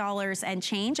 $21 and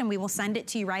change, and we will send it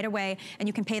to you right away, and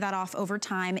you can pay that off over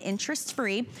time,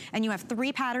 interest-free, and you have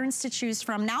 3 patterns to choose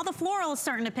from. Now the floral is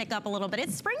starting to pick up a little bit.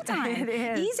 It's springtime. It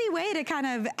is. Easy way to kind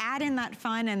of add in that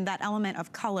fun and that element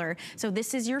of color. So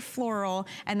this is your floral,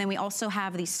 and then we also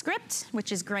have the script,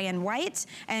 which is gray and white,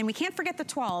 and we can't forget the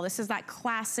toile. This is that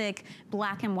classic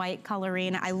black and white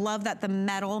coloring. I love that the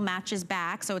metal matches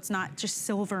back, so it's not just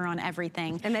silver on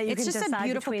everything. And that you it's can just a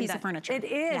beautiful piece of furniture. It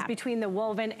is, between the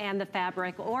woven and the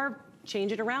fabric, or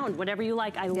change it around, whatever you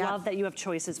like. I love that you have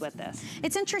choices with this.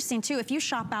 It's interesting too, if you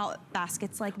shop out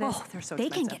baskets like this, they're so they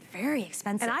expensive. can get very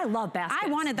expensive. And I love baskets. I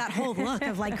wanted that whole look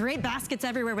of like great baskets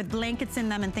everywhere with blankets in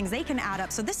them and things. They can add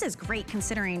up. So this is great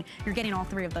considering you're getting all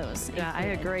 3 of those. Yeah, I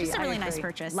agree. Just a really nice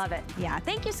purchase. Love it. Yeah,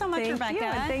 thank you so much,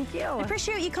 Rebecca. Thank you. I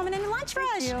appreciate you coming in Lunch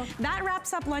Rush. That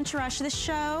wraps up Lunch Rush. This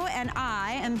show and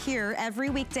I am here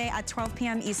every weekday at 12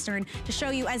 p.m. Eastern to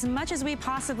show you as much as we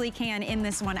possibly can in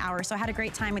this 1 hour. So I had a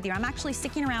great time with you. I'm actually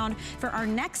sticking around for our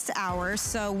next hour,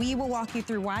 so we will walk you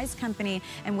through Wise Company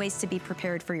and ways to be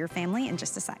prepared for your family in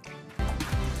just a sec.